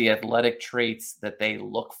got the athletic traits that they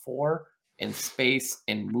look for in space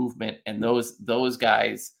and movement. And those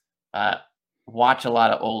guys watch a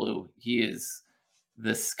lot of Olu.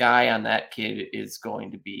 The sky on that kid is going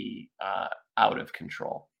to be out of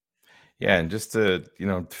control. Yeah, and just to,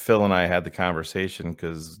 Phil and I had the conversation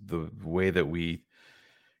because the way that we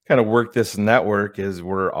kind of work this network is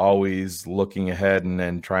we're always looking ahead and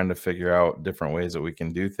then trying to figure out different ways that we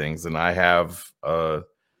can do things. And I have a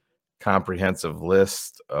comprehensive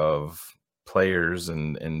list of players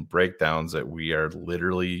and breakdowns that we are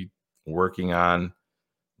literally working on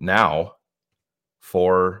now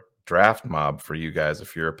for Draft Mob for you guys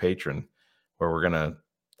if you're a patron, where we're going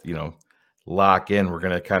to, lock in. We're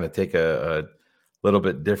going to kind of take a little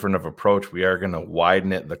bit different of approach. We are going to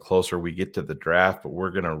widen it the closer we get to the draft, but we're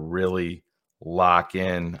going to really lock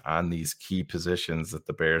in on these key positions that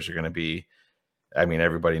the Bears are going to be. I mean,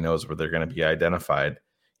 everybody knows where they're going to be identified.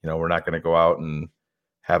 We're not going to go out and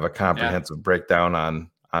have a comprehensive breakdown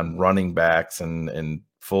on running backs and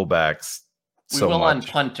fullbacks. We will on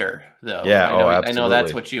punter, though. Yeah, absolutely. I know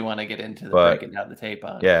that's what you want to get into breaking down the tape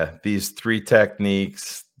on. Yeah, these 3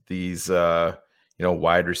 techniques, these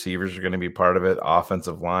wide receivers are going to be part of it.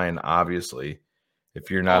 Offensive line, obviously. If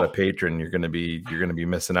you're not a patron, you're going to be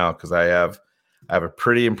missing out because I have a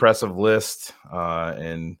pretty impressive list,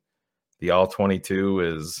 and the all 22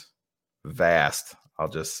 is vast. I'll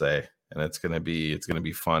just say, and it's going to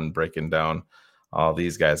be fun breaking down all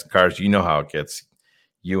these guys. Cars, you know how it gets.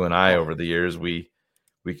 You and I over the years, we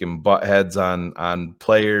can butt heads on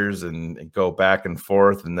players and go back and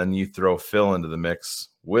forth, and then you throw Phil into the mix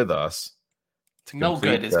with us. No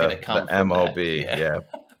good is going to come from MOB. That. Yeah.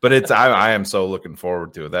 But I am so looking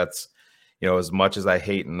forward to it. That's, as much as I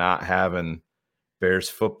hate not having Bears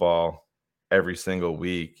football every single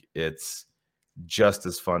week, it's just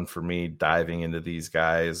as fun for me diving into these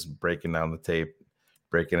guys, breaking down the tape,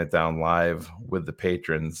 breaking it down live with the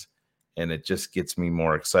patrons. And it just gets me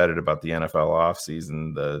more excited about the NFL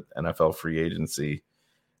offseason, the NFL free agency,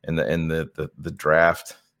 and the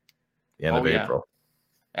draft, the end of April.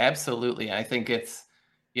 Absolutely. I think it's,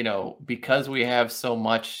 because we have so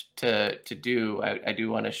much to do, I do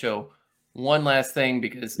want to show one last thing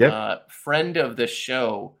because friend of the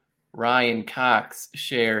show, Ryan Cox,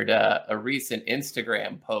 shared a recent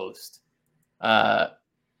Instagram post. And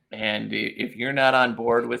if you're not on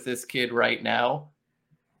board with this kid right now,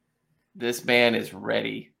 this man is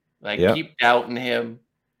ready. Keep doubting him,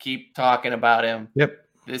 keep talking about him. Yep.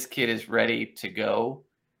 This kid is ready to go.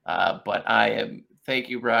 But thank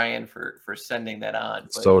you, Brian, for sending that on.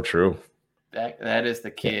 But so true. That is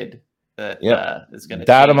the kid that is going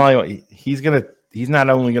to. He's not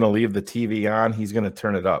only going to leave the TV on, he's going to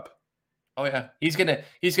turn it up. Oh yeah, he's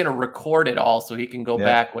gonna record it all so he can go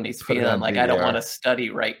back when he's feeling like I don't want to study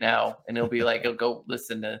right now, and he'll be like, he'll go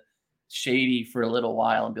listen to Shady for a little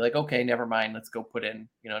while and be like, okay, never mind, let's go put in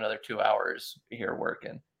another 2 hours here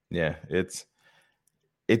working. Yeah, it's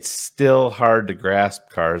still hard to grasp,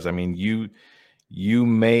 Cars. I mean, you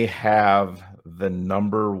may have the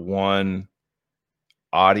number one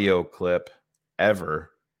audio clip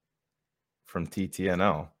ever from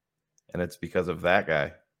TTNL, and it's because of that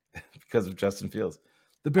guy, because of Justin Fields.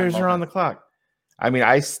 The Bears are on the clock. I mean,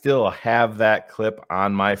 I still have that clip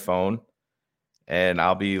on my phone, and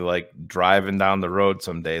I'll be like driving down the road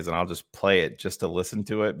some days, and I'll just play it just to listen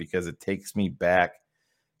to it because it takes me back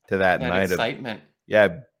to that night excitement.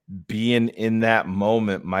 Being in that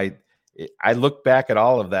moment. I look back at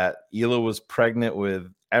all of that. Ela was pregnant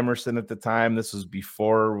with Emerson at the time. This was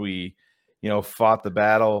before we, fought the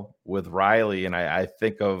battle with Riley, and I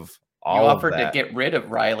think of all of that. You offered to get rid of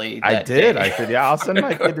Riley. I did. I said, yeah, I'll send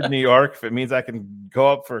my kid to New York if it means I can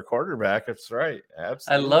go up for a quarterback. That's right.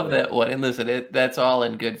 Absolutely. I love that one. And listen, that's all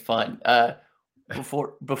in good fun.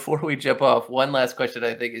 Before we jump off, one last question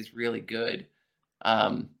I think is really good.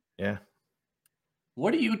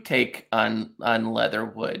 What do you take on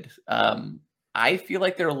Leatherwood? I feel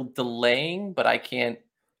like they're delaying, but I can't.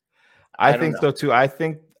 I think so too. I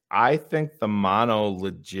think the mono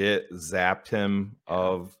legit zapped him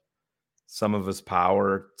of some of his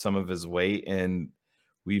power, some of his weight. And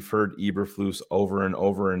we've heard Eberflus over and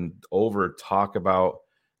over and over talk about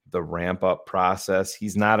the ramp up process.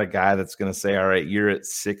 He's not a guy that's going to say, all right, you're at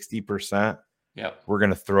 60%. Yep. We're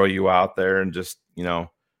going to throw you out there and just,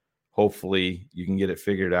 hopefully you can get it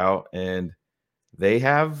figured out. And they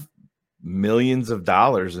have millions of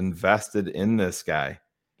dollars invested in this guy.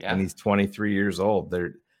 Yeah. And he's 23 years old.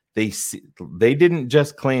 They didn't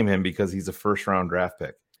just claim him because he's a first round draft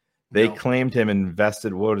pick. They claimed him,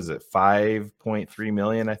 invested, what is it, $5.3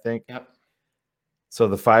 million, I think. Yep. So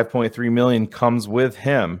the $5.3 million comes with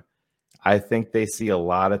him. I think they see a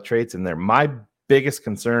lot of traits in there. My biggest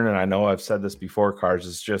concern, and I know I've said this before, Cars,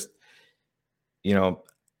 is just,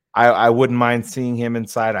 I wouldn't mind seeing him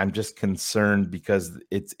inside. I'm just concerned because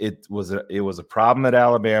it was a problem at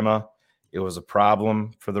Alabama. It was a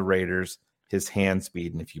problem for the Raiders, his hand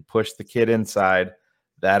speed. And if you push the kid inside,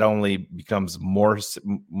 that only becomes more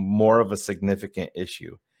of a significant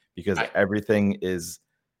issue because everything is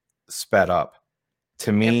sped up.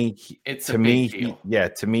 To me, it's a big deal.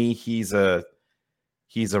 To me, he's a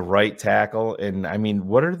right tackle. And I mean,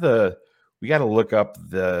 we got to look up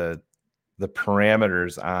the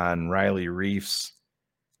parameters on Riley Reif's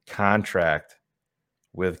contract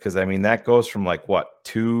because I mean, that goes from like what,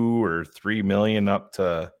 2 or 3 million up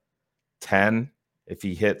to 10 if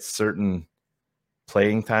he hits certain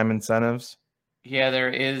playing time incentives. Yeah, there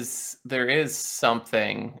is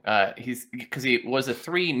something. Because he was a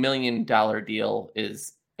 $3 million deal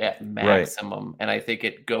is at maximum, and I think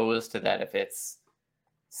it goes to that if it's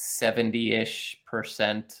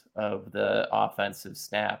 70-ish% of the offensive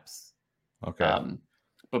snaps. Okay.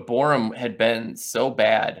 But Borum had been so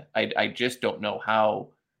bad. I just don't know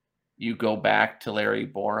how you go back to Larry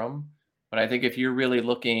Borum. But I think if you're really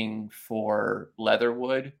looking for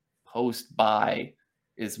Leatherwood, post-bye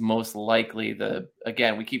is most likely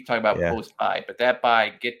again, we keep talking about post-bye, but that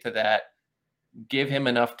bye, get to that, give him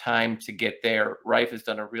enough time to get there. Reif has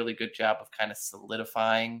done a really good job of kind of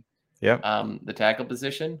solidifying the tackle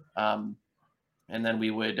position. And then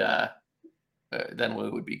we would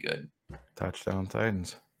be good. Touchdown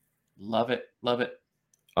Titans. Love it.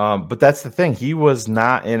 But that's the thing. He was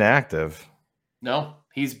not inactive. No,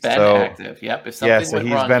 he's been active. Yep. If something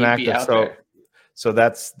went wrong, been he'd active. be out there. So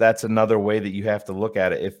that's another way that you have to look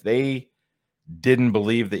at it. If they didn't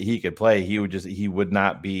believe that he could play, they wouldn't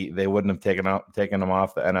have taken him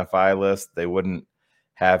off the NFI list. They wouldn't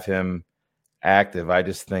have him active. I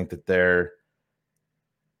just think that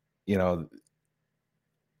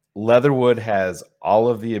Leatherwood has all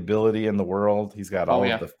of the ability in the world. He's got all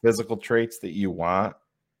of the physical traits that you want.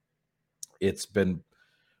 It's been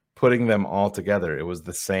putting them all together. It was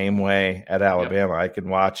the same way at Alabama. I can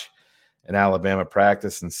watch an Alabama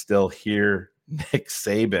practice and still hear Nick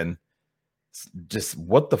Saban just,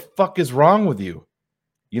 what the fuck is wrong with you?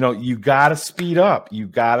 You got to speed up.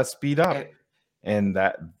 And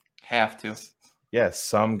that have to. Yes,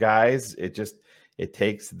 some guys, it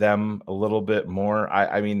takes them a little bit more.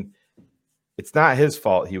 I mean, it's not his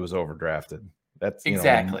fault he was overdrafted. That's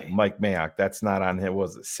exactly Mike Mayock. That's not on him.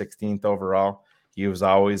 Was it 16th overall? He was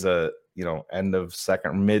always a end of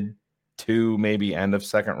second, mid to maybe end of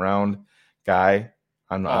second round guy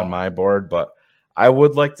on my board. But I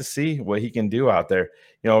would like to see what he can do out there.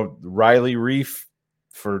 Riley Reif,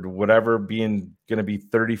 for whatever, being going to be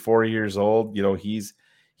 34 years old, he's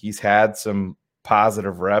had some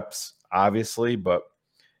positive reps, obviously, but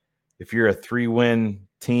if you're a 3-win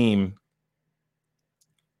team,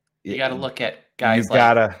 you got to look at guys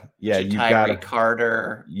Carter. You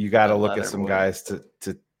got to look at some guys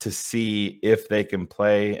to see if they can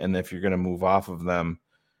play and if you're going to move off of them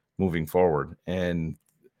moving forward. And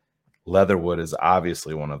Leatherwood is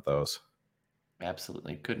obviously one of those.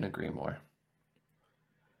 Absolutely. Couldn't agree more.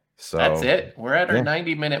 So that's it. We're at our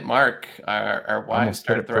 90-minute mark. Our wives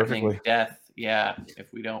start threatening death. Yeah,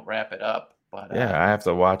 if we don't wrap it up. But I have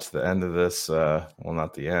to watch the end of this. Well,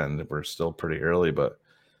 not the end. We're still pretty early, but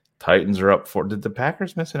Titans are up 4. Did the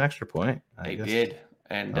Packers miss an extra point? They did.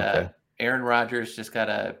 And Aaron Rodgers just got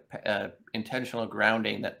a intentional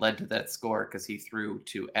grounding that led to that score because he threw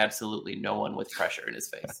to absolutely no one with pressure in his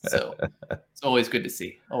face. So it's always good to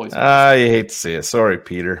see. Always. You hate to see it. Sorry,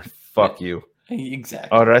 Peter. Fuck you. Exactly.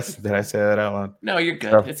 Oh, did I say that out loud? No, you're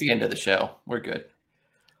good. It's the end of the show. We're good.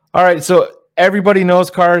 All right. So everybody knows,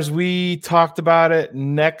 Cars. We talked about it.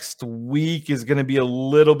 Next week is going to be a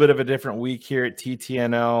little bit of a different week here at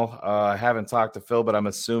TTNL. I haven't talked to Phil, but I'm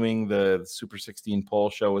assuming the Super 16 poll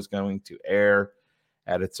show is going to air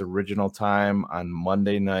at its original time on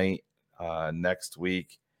Monday night next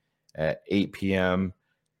week at 8 p.m.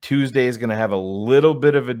 Tuesday is going to have a little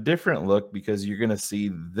bit of a different look because you're going to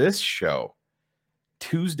see this show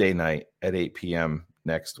Tuesday night at 8 p.m.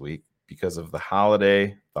 next week because of the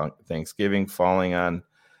holiday, Thanksgiving falling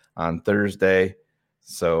on Thursday.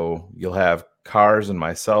 So you'll have Cars and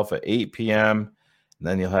myself at 8 p.m. And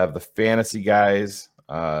then you'll have the fantasy guys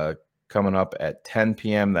coming up at 10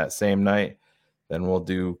 p.m. that same night. Then we'll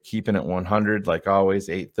do Keeping It 100 like always,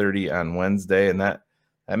 8:30 on Wednesday. And that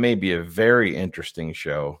may be a very interesting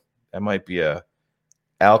show. That might be a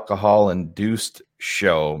alcohol-induced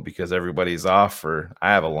show because everybody's off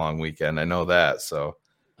I have a long weekend. I know that. So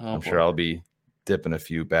I'm sure I'll be dipping a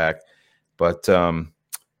few back. But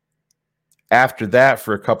after that,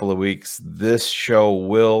 for a couple of weeks, this show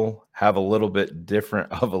will have a little bit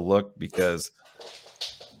different of a look because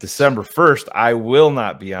December 1st, I will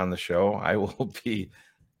not be on the show. I will be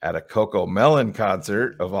at a Coco Melon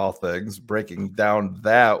concert, of all things, breaking down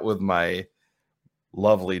that with my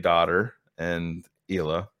lovely daughter and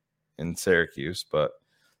Hila in Syracuse. But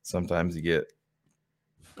sometimes you get,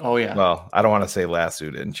 well, I don't want to say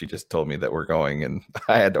lassoed, and she just told me that we're going, and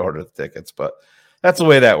I had to order the tickets. But that's the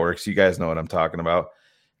way that works. You guys know what I'm talking about.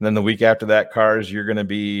 And then the week after that, Cars, you're going to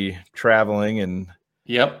be traveling and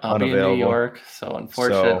I'll be in New York. So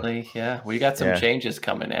unfortunately, we got some changes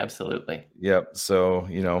coming. Absolutely. Yep. So,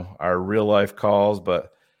 our real life calls,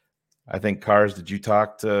 but I think Cars, did you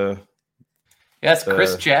talk to? Yes,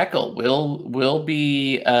 Chris Jackal will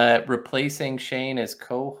be replacing Shane as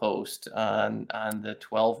co-host on the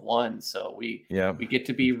 12-1. So we get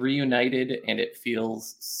to be reunited, and it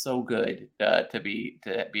feels so good to be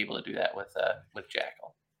able to do that with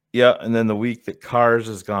Jackal. Yeah, and then the week that Cars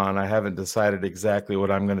is gone, I haven't decided exactly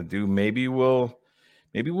what I'm going to do. Maybe we'll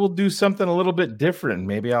do something a little bit different.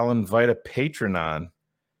 Maybe I'll invite a patron on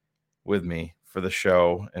with me for the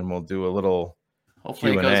show, and we'll do a little.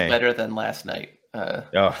 Hopefully, Q&A. It goes better than last night.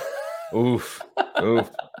 Oof,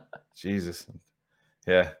 Jesus,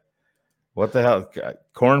 yeah. What the hell?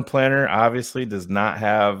 Corn Planter obviously does not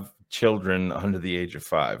have children under the age of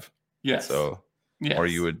 5. Yes. So, or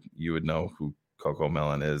you would know who Coco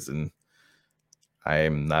Melon is, and I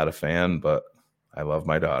am not a fan, but I love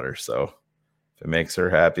my daughter, so if it makes her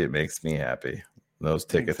happy, it makes me happy. Those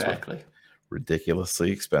tickets were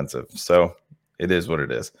ridiculously expensive, so it is what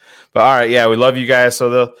it is. But all right, we love you guys. So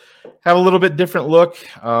they'll have a little bit different look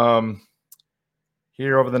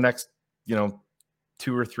here over the next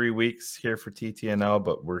 2 or 3 weeks here for TTNL,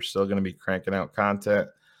 but we're still going to be cranking out content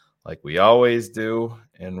like we always do,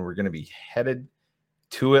 and we're going to be headed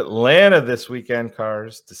to Atlanta this weekend,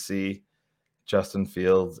 Cars, to see Justin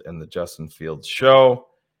Fields and the Justin Fields Show.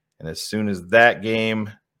 And as soon as that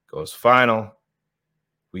game goes final,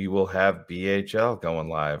 we will have BHL going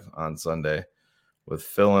live on Sunday with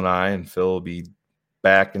Phil and I, and Phil will be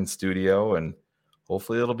back in studio, and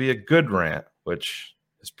hopefully it'll be a good rant, which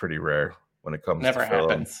is pretty rare when it comes to Phil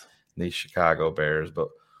and these Chicago Bears. But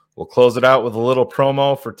we'll close it out with a little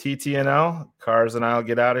promo for TTNL. Cars and I will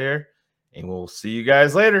get out of here. And we'll see you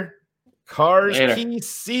guys later. Cars Key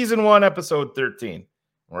Season 1, Episode 13.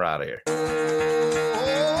 We're out of here.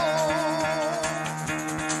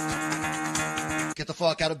 Get the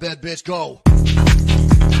fuck out of bed, bitch. Go.